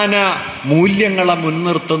അടിസ്ഥാന മൂല്യങ്ങളെ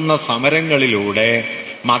മുൻനിർത്തുന്ന സമരങ്ങളിലൂടെ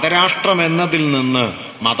മതരാഷ്ട്രം എന്നതിൽ നിന്ന്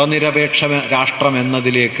മതനിരപേക്ഷ രാഷ്ട്രം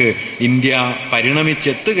എന്നതിലേക്ക് ഇന്ത്യ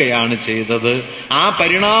പരിണമിച്ചെത്തുകയാണ് ചെയ്തത്. ആ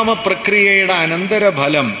പരിണാമ പ്രക്രിയയുടെ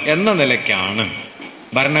അനന്തരഫലം എന്ന നിലയ്ക്കാണ്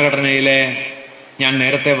ഭരണഘടനയിലെ ഞാൻ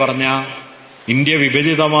നേരത്തെ പറഞ്ഞ ഇന്ത്യ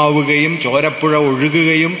വിഭജിതമാവുകയും ചോരപ്പുഴ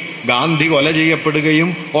ഒഴുകുകയും ഗാന്ധി കൊല ചെയ്യപ്പെടുകയും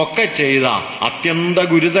ഒക്കെ ചെയ്ത അത്യന്ത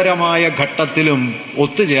ഗുരുതരമായ ഘട്ടത്തിലും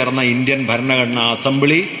ഒത്തുചേർന്ന ഇന്ത്യൻ ഭരണഘടനാ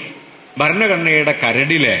അസംബ്ലി ഭരണഘടനയുടെ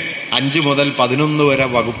കരടിലെ 5 മുതൽ 11 വരെ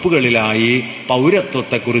വകുപ്പുകളിലായി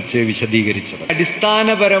പൗരത്വത്തെക്കുറിച്ച് വിശദീകരിച്ചത്.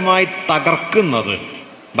 അടിസ്ഥാനപരമായി തകർക്കുന്നത്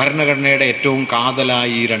ഭരണഘടനയുടെ ഏറ്റവും കാതലായ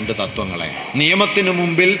ഈ 2 തത്വങ്ങളെ. നിയമത്തിനു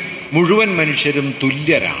മുമ്പിൽ മുഴുവൻ മനുഷ്യരും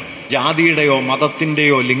തുല്യരാണ്. ജാതിയുടെയോ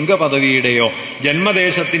മതത്തിന്റെയോ ലിംഗപദവിയുടെയോ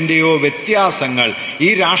ജന്മദേശത്തിന്റെയോ വ്യത്യാസങ്ങൾ ഈ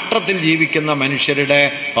രാഷ്ട്രത്തിൽ ജീവിക്കുന്ന മനുഷ്യരുടെ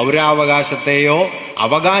പൗരാവകാശത്തെയോ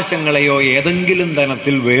അവകാശങ്ങളെയോ ഏതെങ്കിലും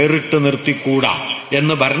തരത്തിൽ വേറിട്ട് നിർത്തിക്കൂടാ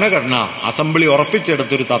എന്ന് ഭരണഘടന അസംബ്ലി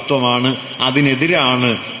ഉറപ്പിച്ചെടുത്തൊരു തത്വമാണ്. അതിനെതിരാണ്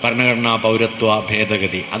ഭരണഘടനാ പൗരത്വ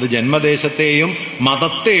ഭേദഗതി. അത് ജന്മദേശത്തെയും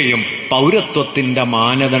മതത്തെയും പൗരത്വത്തിന്റെ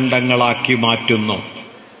മാനദണ്ഡങ്ങളാക്കി മാറ്റുന്നു.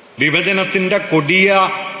 വിഭജനത്തിന്റെ കൊടിയ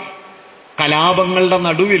കലാപങ്ങളുടെ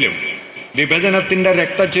നടുവിലും വിഭജനത്തിന്റെ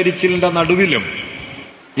രക്തച്ചൊരിച്ചിലിന്റെ നടുവിലും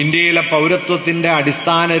ഇന്ത്യയിലെ പൗരത്വത്തിന്റെ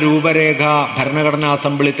അടിസ്ഥാന രൂപരേഖ ഭരണഘടനാ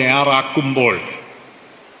അസംബ്ലി തയ്യാറാക്കുമ്പോൾ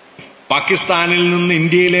പാകിസ്ഥാനിൽ നിന്ന്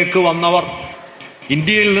ഇന്ത്യയിലേക്ക് വന്നവർ,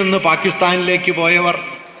 ഇന്ത്യയിൽ നിന്ന് പാകിസ്ഥാനിലേക്ക് പോയവർ,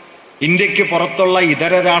 ഇന്ത്യക്ക് പുറത്തുള്ള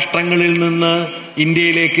ഇതര രാഷ്ട്രങ്ങളിൽ നിന്ന്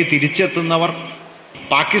ഇന്ത്യയിലേക്ക് തിരിച്ചെത്തുന്നവർ,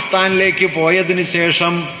 പാകിസ്ഥാനിലേക്ക് പോയതിനു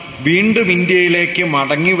ശേഷം വീണ്ടും ഇന്ത്യയിലേക്ക്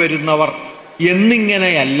മടങ്ങി വരുന്നവർ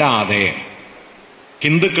എന്നിങ്ങനെയല്ലാതെ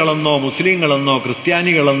ഹിന്ദുക്കളെന്നോ മുസ്ലിങ്ങളെന്നോ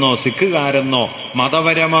ക്രിസ്ത്യാനികളെന്നോ സിഖുകാരെന്നോ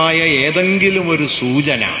മതപരമായ ഏതെങ്കിലും ഒരു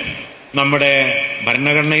സൂചന നമ്മുടെ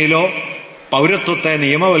ഭരണഘടനയിലോ പൗരത്വത്തെ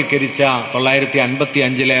നിയമവൽക്കരിച്ച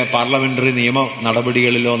 1955 പാർലമെന്ററി നിയമ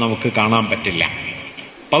നടപടികളിലോ നമുക്ക് കാണാൻ പറ്റില്ല.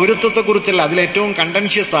 പൗരത്വത്തെക്കുറിച്ചുള്ള അതിലേറ്റവും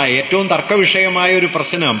കണ്ടൻഷ്യസായ ഏറ്റവും തർക്കവിഷയമായ ഒരു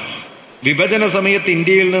പ്രശ്നം വിഭജന സമയത്ത്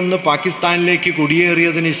ഇന്ത്യയിൽ നിന്ന് പാകിസ്ഥാനിലേക്ക്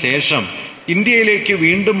കുടിയേറിയതിന് ശേഷം ഇന്ത്യയിലേക്ക്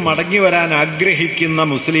വീണ്ടും മടങ്ങി വരാൻ ആഗ്രഹിക്കുന്ന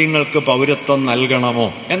മുസ്ലിങ്ങൾക്ക് പൗരത്വം നൽകണമോ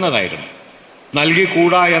എന്നതായിരുന്നു.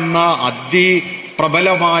 നൽകിക്കൂടാ എന്ന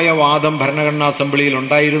അതിപ്രബലമായ വാദം ഭരണഘടനാ അസംബ്ലിയിൽ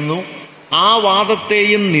ഉണ്ടായിരുന്നു. ആ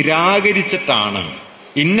വാദത്തെയും നിരാകരിച്ചിട്ടാണ്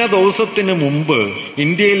ഇന്ന ദിവസത്തിന് മുമ്പ്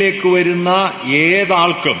ഇന്ത്യയിലേക്ക് വരുന്ന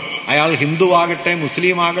ഏതാൾക്കും, അയാൾ ഹിന്ദുവാകട്ടെ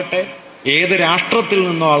മുസ്ലിം ആകട്ടെ ഏത് രാഷ്ട്രത്തിൽ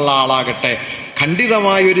നിന്നുള്ള ആളാകട്ടെ,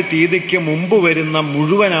 ഖണ്ഡിതമായ ഒരു തീയതിക്ക് മുമ്പ് വരുന്ന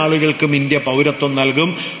മുഴുവൻ ആളുകൾക്കും ഇന്ത്യ പൗരത്വം നൽകും.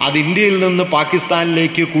 അത് ഇന്ത്യയിൽ നിന്ന്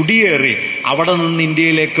പാകിസ്ഥാനിലേക്ക് കുടിയേറി അവിടെ നിന്ന്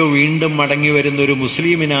ഇന്ത്യയിലേക്ക് വീണ്ടും മടങ്ങി വരുന്ന ഒരു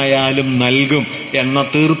മുസ്ലിമിനായാലും നൽകും എന്ന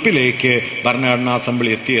തീർപ്പിലേക്ക് ഭരണഘടനാ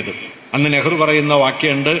അസംബ്ലി എത്തിയത്. അന്ന് നെഹ്റു പറയുന്ന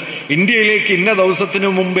വാക്യമുണ്ട്, ഇന്ത്യയിലേക്ക് ഇന്ന ദിവസത്തിനു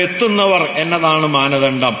മുമ്പ് എത്തുന്നവർ എന്നതാണ്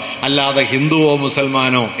മാനദണ്ഡം, അല്ലാതെ ഹിന്ദുവോ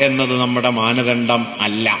മുസൽമാനോ എന്നത് നമ്മുടെ മാനദണ്ഡം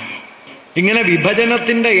അല്ല. ഇങ്ങനെ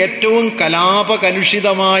വിഭജനത്തിന്റെ ഏറ്റവും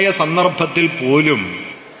കലാപകലുഷിതമായ സന്ദർഭത്തിൽ പോലും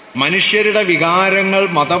മനുഷ്യരുടെ വികാരങ്ങൾ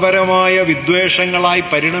മതപരമായ വിദ്വേഷങ്ങളായി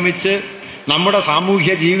പരിണമിച്ച് നമ്മുടെ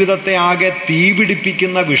സാമൂഹ്യ ജീവിതത്തെ ആകെ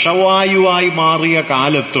തീപിടിപ്പിക്കുന്ന വിഷവായുവായി മാറിയ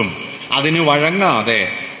കാലത്തും അതിന് വഴങ്ങാതെ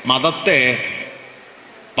മതത്തെ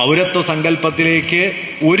പൗരത്വ സങ്കല്പത്തിലേക്ക്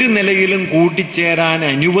ഒരു നിലയിലും കൂട്ടിച്ചേരാൻ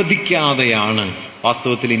അനുവദിക്കാതെയാണ്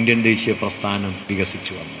വാസ്തവത്തിൽ ഇന്ത്യൻ ദേശീയ പ്രസ്ഥാനം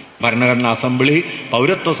വികസിച്ചു വന്നത്. ഭരണഘടനാ അസംബ്ലി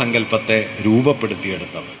പൗരത്വ സങ്കല്പത്തെ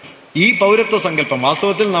രൂപപ്പെടുത്തിയെടുത്തത്. ഈ പൗരത്വ സങ്കല്പം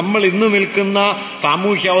വാസ്തവത്തിൽ നമ്മൾ ഇന്ന് നിൽക്കുന്ന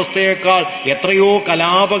സാമൂഹ്യാവസ്ഥയേക്കാൾ എത്രയോ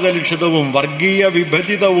കലാപകലുഷിതവും വർഗീയ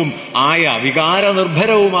വിഭജിതവും ആയ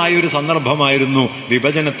വികാരനിർഭരവുമായ ഒരു സന്ദർഭമായിരുന്നു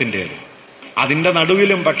വിഭജനത്തിൻ്റെത്. അതിന്റെ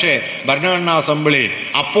നടുവിലും പക്ഷേ ഭരണഘടനാ അസംബ്ലി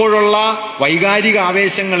അപ്പോഴുള്ള വൈകാരിക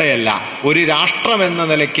ആവേശങ്ങളെയല്ല, ഒരു രാഷ്ട്രം എന്ന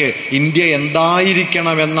നിലയ്ക്ക് ഇന്ത്യ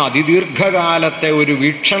എന്തായിരിക്കണമെന്ന അതിദീർഘകാലത്തെ ഒരു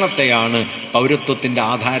വീക്ഷണത്തെയാണ് പൗരത്വത്തിന്റെ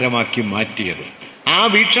ആധാരമാക്കി മാറ്റിയത്. ആ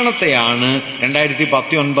വീക്ഷണത്തെയാണ്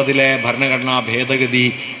 2019 ഭരണഘടനാ ഭേദഗതി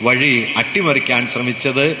വഴി അട്ടിമറിക്കാൻ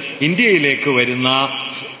ശ്രമിച്ചത്. ഇന്ത്യയിലേക്ക് വരുന്ന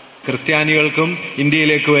ക്രിസ്ത്യാനികൾക്കും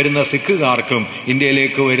ഇന്ത്യയിലേക്ക് വരുന്ന സിഖുകാർക്കും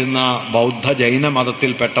ഇന്ത്യയിലേക്ക് വരുന്ന ബൗദ്ധ ജൈന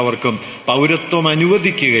മതത്തിൽപ്പെട്ടവർക്കും പൗരത്വം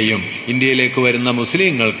അനുവദിക്കുകയും ഇന്ത്യയിലേക്ക് വരുന്ന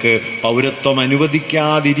മുസ്ലിങ്ങൾക്ക് പൗരത്വം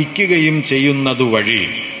അനുവദിക്കാതിരിക്കുകയും ചെയ്യുന്നതുവഴി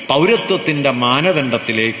പൗരത്വത്തിന്റെ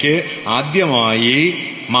മാനദണ്ഡത്തിലേക്ക് ആദ്യമായി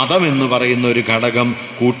മതം എന്ന് പറയുന്ന ഒരു ഘടകം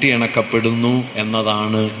കൂട്ടിയിണക്കപ്പെടുന്നു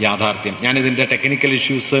എന്നതാണ് യാഥാർത്ഥ്യം. ഞാനിതിന്റെ ടെക്നിക്കൽ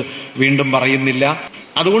ഇഷ്യൂസ് വീണ്ടും പറയുന്നില്ല.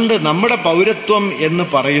 അതുകൊണ്ട് നമ്മുടെ പൗരത്വം എന്ന്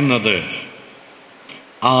പറയുന്നത്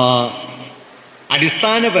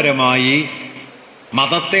അടിസ്ഥാനപരമായി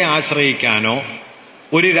മതത്തെ ആശ്രയിക്കാനോ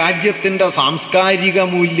ഒരു രാജ്യത്തിൻ്റെ സാംസ്കാരിക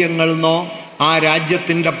മൂല്യങ്ങളെന്നോ ആ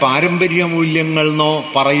രാജ്യത്തിൻ്റെ പാരമ്പര്യ മൂല്യങ്ങളെന്നോ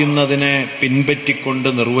പറയുന്നതിനെ പിൻപറ്റിക്കൊണ്ട്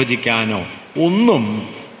നിർവചിക്കാനോ ഒന്നും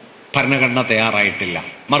ഭരണഘടന തയ്യാറായിട്ടില്ല.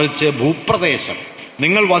 മറിച്ച് ഭൂപ്രദേശം,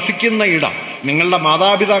 നിങ്ങൾ വസിക്കുന്ന ഇടം, നിങ്ങളുടെ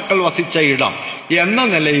മാതാപിതാക്കൾ വസിച്ച ഇടം എന്ന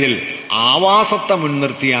നിലയിൽ ആവാസത്തെ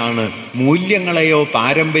മുൻനിർത്തിയാണ്, മൂല്യങ്ങളെയോ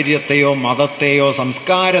പാരമ്പര്യത്തെയോ മതത്തെയോ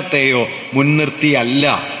സംസ്കാരത്തെയോ മുൻനിർത്തിയല്ല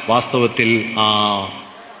വാസ്തവത്തിൽ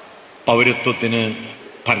പൗരത്വത്തിന്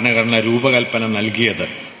ഭരണഘടന രൂപകൽപ്പന നൽകിയത്.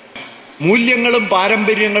 മൂല്യങ്ങളും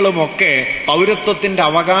പാരമ്പര്യങ്ങളും ഒക്കെ പൗരത്വത്തിന്റെ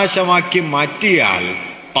അവകാശമാക്കി മാറ്റിയാൽ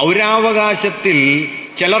പൗരാവകാശത്തിൽ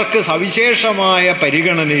ചിലർക്ക് സവിശേഷമായ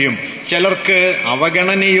പരിഗണനയും ചിലർക്ക്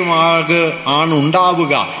അവഗണനയുമാണ്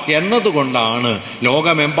ഉണ്ടാവുക എന്നതുകൊണ്ടാണ്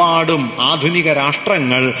ലോകമെമ്പാടും ആധുനിക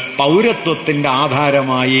രാഷ്ട്രങ്ങൾ പൗരത്വത്തിന്റെ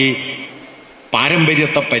ആധാരമായി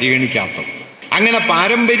പാരമ്പര്യത്തെ പരിഗണിക്കാത്തത്. അങ്ങനെ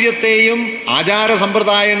പാരമ്പര്യത്തെയും ആചാര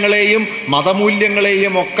സമ്പ്രദായങ്ങളെയും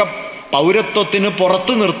മതമൂല്യങ്ങളെയും ഒക്കെ പൗരത്വത്തിന്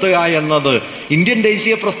പുറത്തു നിർത്തുക എന്നത് ഇന്ത്യൻ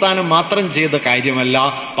ദേശീയ പ്രസ്ഥാനം മാത്രം ചെയ്ത കാര്യമല്ല.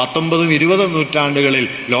 19ഉം 20ഉം നൂറ്റാണ്ടുകളിൽ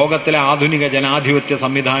ലോകത്തിലെ ആധുനിക ജനാധിപത്യ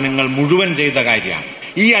സംവിധാനങ്ങൾ മുഴുവൻ ചെയ്ത കാര്യമാണ്.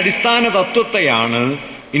 ഈ അടിസ്ഥാന തത്വത്തെയാണ്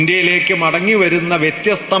ഇന്ത്യയിലേക്ക് മടങ്ങി വരുന്ന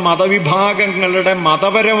വ്യത്യസ്ത മതവിഭാഗങ്ങളുടെ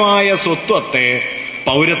മതപരമായ സ്വത്വത്തെ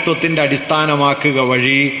പൗരത്വത്തിന്റെ അടിസ്ഥാനമാക്കുക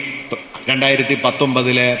വഴി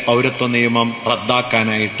 2019 പൗരത്വ നിയമം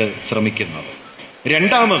റദ്ദാക്കാനായിട്ട് ശ്രമിക്കുന്നത്.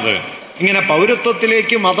 രണ്ടാമത്, ഇങ്ങനെ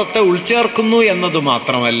പൗരത്വത്തിലേക്ക് മതത്തെ ഉൾച്ചേർക്കുന്നു എന്നത്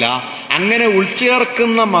മാത്രമല്ല, അങ്ങനെ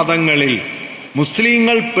ഉൾച്ചേർക്കുന്ന മതങ്ങളിൽ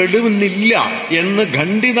മുസ്ലിങ്ങൾ പെടുന്നില്ല എന്ന്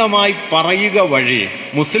ഖണ്ഡിതമായി പറയുക വഴി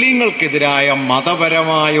മുസ്ലിങ്ങൾക്കെതിരായ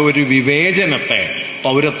മതപരമായ ഒരു വിവേചനത്തെ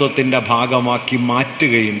പൗരത്വത്തിന്റെ ഭാഗമാക്കി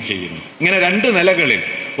മാറ്റുകയും ചെയ്യുന്നു. ഇങ്ങനെ രണ്ട് നിലകളിൽ,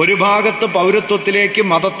 ഒരു ഭാഗത്ത് പൗരത്വത്തിലേക്ക്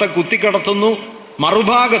മതത്തെ കുത്തിക്കടത്തുന്നു,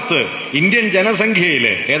 മറുഭാഗത്ത് ഇന്ത്യൻ ജനസംഖ്യയിൽ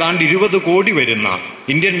ഏതാണ്ട് 20 കോടി വരുന്ന,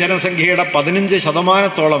 ഇന്ത്യൻ ജനസംഖ്യയുടെ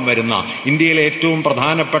 15% വരുന്ന ഇന്ത്യയിലെ ഏറ്റവും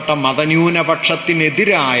പ്രധാനപ്പെട്ട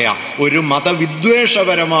മതന്യൂനപക്ഷത്തിനെതിരായ ഒരു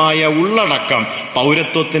മതവിദ്വേഷപരമായ ഉള്ളടക്കം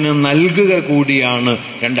പൗരത്വത്തിന് നൽകുക കൂടിയാണ്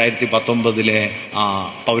 2019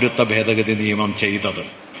 പൗരത്വ ഭേദഗതി നിയമം ചെയ്തത്.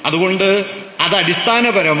 അതുകൊണ്ട് അത്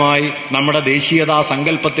അടിസ്ഥാനപരമായി നമ്മുടെ ദേശീയതാ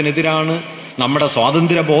സങ്കല്പത്തിനെതിരാണ്, നമ്മുടെ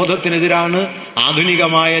സ്വാതന്ത്ര്യ ബോധത്തിനെതിരാണ്,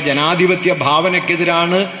 ആധുനികമായ ജനാധിപത്യ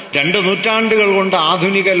ഭാവനയ്ക്കെതിരാണ്. 2 നൂറ്റാണ്ടുകൾ കൊണ്ട്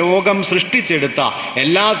ആധുനിക ലോകം സൃഷ്ടിച്ചെടുത്ത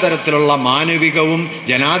എല്ലാ തരത്തിലുള്ള മാനവികവും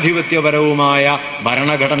ജനാധിപത്യപരവുമായ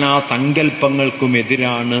ഭരണഘടനാ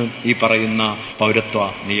സങ്കല്പങ്ങൾക്കുമെതിരാണ് ഈ പറയുന്ന പൗരത്വ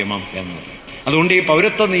നിയമം എന്നത്. അതുകൊണ്ട് ഈ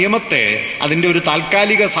പൗരത്വ നിയമത്തെ അതിൻ്റെ ഒരു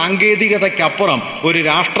താൽക്കാലിക സാങ്കേതികതയ്ക്കപ്പുറം ഒരു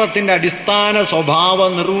രാഷ്ട്രത്തിൻ്റെ അടിസ്ഥാന സ്വഭാവ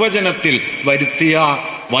നിർവചനത്തിൽ വരുത്തിയ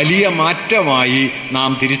വലിയ മാറ്റമായി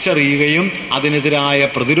നാം തിരിച്ചറിയുകയും അതിനെതിരായ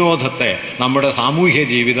പ്രതിരോധത്തെ നമ്മുടെ സാമൂഹ്യ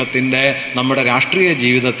ജീവിതത്തിൻ്റെ, നമ്മുടെ രാഷ്ട്രീയ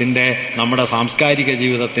ജീവിതത്തിൻ്റെ, നമ്മുടെ സാംസ്കാരിക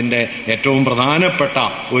ജീവിതത്തിൻ്റെ ഏറ്റവും പ്രധാനപ്പെട്ട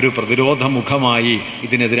ഒരു പ്രതിരോധ മുഖമായി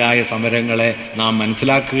ഇതിനെതിരായ സമരങ്ങളെ നാം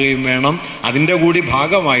മനസ്സിലാക്കുകയും വേണം. അതിൻ്റെ കൂടി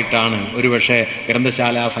ഭാഗമായിട്ടാണ് ഒരുപക്ഷെ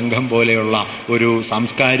ഗ്രന്ഥശാല സംഘം പോലെയുള്ള ഒരു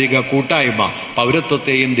സാംസ്കാരിക കൂട്ടായ്മ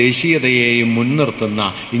പൗരത്വത്തെയും ദേശീയതയെയും മുൻനിർത്തുന്ന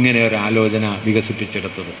ഇങ്ങനെ ഒരു ആലോചന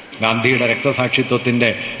വികസിപ്പിച്ചെടുത്തത്. ഗാന്ധിയുടെ രക്തസാക്ഷിത്വത്തിൻ്റെ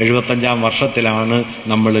 75-ാം വർഷത്തിലാണ്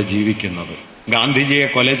നമ്മൾ ജീവിക്കുന്നത്. ഗാന്ധിജിയെ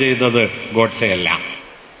കൊല ചെയ്തത് ഗോഡ്സെയല്ല.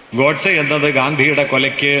 ഗോഡ്സെ എന്നത് ഗാന്ധിയുടെ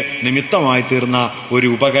കൊലയ്ക്ക് നിമിത്തമായി തീർന്ന ഒരു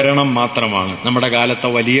ഉപകരണം മാത്രമാണ്. നമ്മുടെ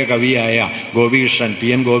കാലത്തെ വലിയ കവിയായ ഗോപികൃഷ്ണൻ,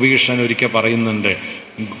 PN ഗോപികൃഷ്ണൻ ഒരിക്കൽ പറയുന്നുണ്ട്,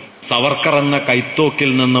 സവർക്കർ എന്ന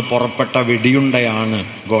കൈത്തോക്കിൽ നിന്ന് പുറപ്പെട്ട വെടിയുണ്ടയാണ്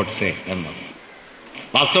ഗോഡ്സെ എന്നത്.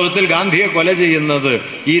 വാസ്തവത്തിൽ ഗാന്ധിയെ കൊല ചെയ്യുന്നത്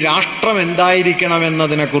ഈ രാഷ്ട്രം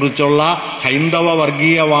എന്തായിരിക്കണമെന്നതിനെ കുറിച്ചുള്ള ഹൈന്ദവ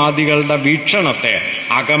വർഗീയവാദികളുടെ വീക്ഷണത്തെ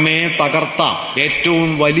അകമേ തകർത്ത ഏറ്റവും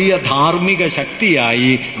വലിയ ധാർമ്മിക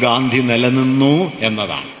ശക്തിയായി ഗാന്ധി നിലനിന്നു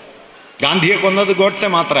എന്നതാണ്. ഗാന്ധിയെ കൊന്നത് ഗോഡ്സെ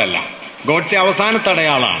മാത്രമല്ല, ഗോഡ്സെ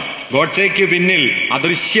അവസാനത്തടയാളാണ്. ഗോഡ്സെയ്ക്ക് പിന്നിൽ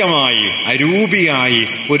അദൃശ്യമായി, അരൂപിയായി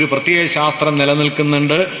ഒരു പ്രത്യയശാസ്ത്രം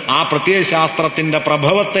നിലനിൽക്കുന്നുണ്ട്. ആ പ്രത്യയശാസ്ത്രത്തിന്റെ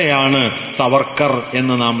പ്രഭവത്തെയാണ് സവർക്കർ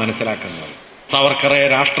എന്ന് നാം മനസ്സിലാക്കുന്നത്. സവർക്കറെ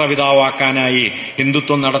രാഷ്ട്രപിതാവാക്കാനായി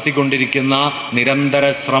ഹിന്ദുത്വം നടത്തിക്കൊണ്ടിരിക്കുന്ന നിരന്തര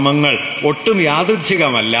ശ്രമങ്ങൾ ഒട്ടും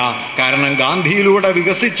യാദൃച്ഛികമല്ല. കാരണം ഗാന്ധിയിലൂടെ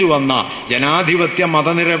വികസിച്ചു വന്ന ജനാധിപത്യ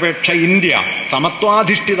മതനിരപേക്ഷ ഇന്ത്യ,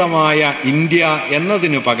 സമത്വാധിഷ്ഠിതമായ ഇന്ത്യ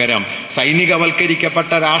എന്നതിനു പകരം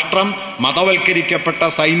സൈനികവൽക്കരിക്കപ്പെട്ട രാഷ്ട്രം, മതവൽക്കരിക്കപ്പെട്ട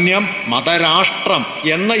സൈന്യം, മതരാഷ്ട്രം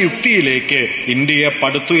എന്ന യുക്തിയിലേക്ക് ഇന്ത്യയെ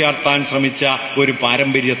പടുത്തുയർത്താൻ ശ്രമിച്ച ഒരു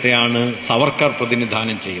പാരമ്പര്യത്തെയാണ് സവർക്കർ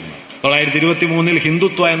പ്രതിനിധാനം ചെയ്യുന്നത്. 1923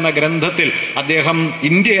 ഹിന്ദുത്വ എന്ന ഗ്രന്ഥത്തിൽ അദ്ദേഹം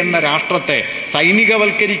ഇന്ത്യ എന്ന രാഷ്ട്രത്തെ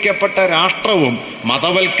സൈനികവൽക്കരിക്കപ്പെട്ട രാഷ്ട്രവും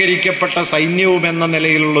മതവൽക്കരിക്കപ്പെട്ട സൈന്യവും എന്ന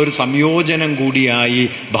നിലയിലുള്ള ഒരു സംയോജനം കൂടിയായി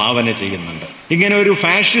ഭാവന ചെയ്യുന്നുണ്ട്. ഇങ്ങനെ ഒരു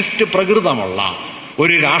ഫാഷിസ്റ്റ് പ്രകൃതമുള്ള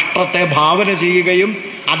ഒരു രാഷ്ട്രത്തെ ഭാവന ചെയ്യുകയും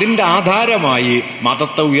അതിൻ്റെ ആധാരമായി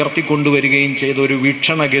മതത്തെ ഉയർത്തിക്കൊണ്ടുവരികയും ചെയ്ത ഒരു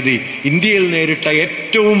വീക്ഷണഗതി ഇന്ത്യയിൽ നേരിട്ട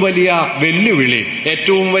ഏറ്റവും വലിയ വെല്ലുവിളി,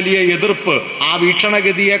 ഏറ്റവും വലിയ എതിർപ്പ്, ആ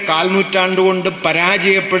വീക്ഷണഗതിയെ 4 നൂറ്റാണ്ടുകൊണ്ട്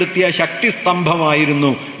പരാജയപ്പെടുത്തിയ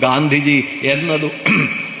ശക്തിസ്തംഭമായിരുന്നു ഗാന്ധിജി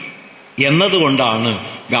എന്നതുകൊണ്ടാണ്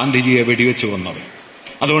ഗാന്ധിജിയെ വെടിവെച്ച് കൊന്നത്.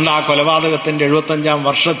 അതുകൊണ്ട് ആ കൊലപാതകത്തിൻ്റെ 75-ാം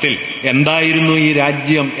വർഷത്തിൽ എന്തായിരുന്നു ഈ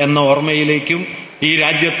രാജ്യം എന്ന ഓർമ്മയിലേക്കും ഈ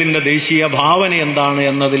രാജ്യത്തിൻ്റെ ദേശീയ ഭാവന എന്താണ്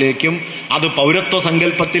എന്നതിലേക്കും അത് പൗരത്വ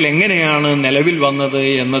സങ്കല്പത്തിൽ എങ്ങനെയാണ് നിലവിൽ വന്നത്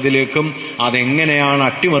എന്നതിലേക്കും അതെങ്ങനെയാണ്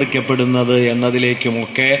അട്ടിമറിക്കപ്പെടുന്നത്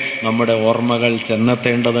എന്നതിലേക്കുമൊക്കെ നമ്മുടെ ഓർമ്മകൾ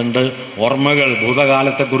ചെന്നെത്തേണ്ടതുണ്ട്. ഓർമ്മകൾ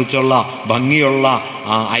ഭൂതകാലത്തെക്കുറിച്ചുള്ള ഭംഗിയുള്ള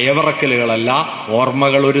അയവിറക്കലുകളല്ല,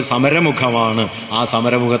 ഓർമ്മകൾ ഒരു സമരമുഖമാണ്. ആ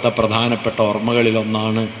സമരമുഖത്തെ പ്രധാനപ്പെട്ട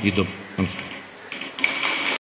ഓർമ്മകളിലൊന്നാണ് ഇതും. നമസ്കാരം.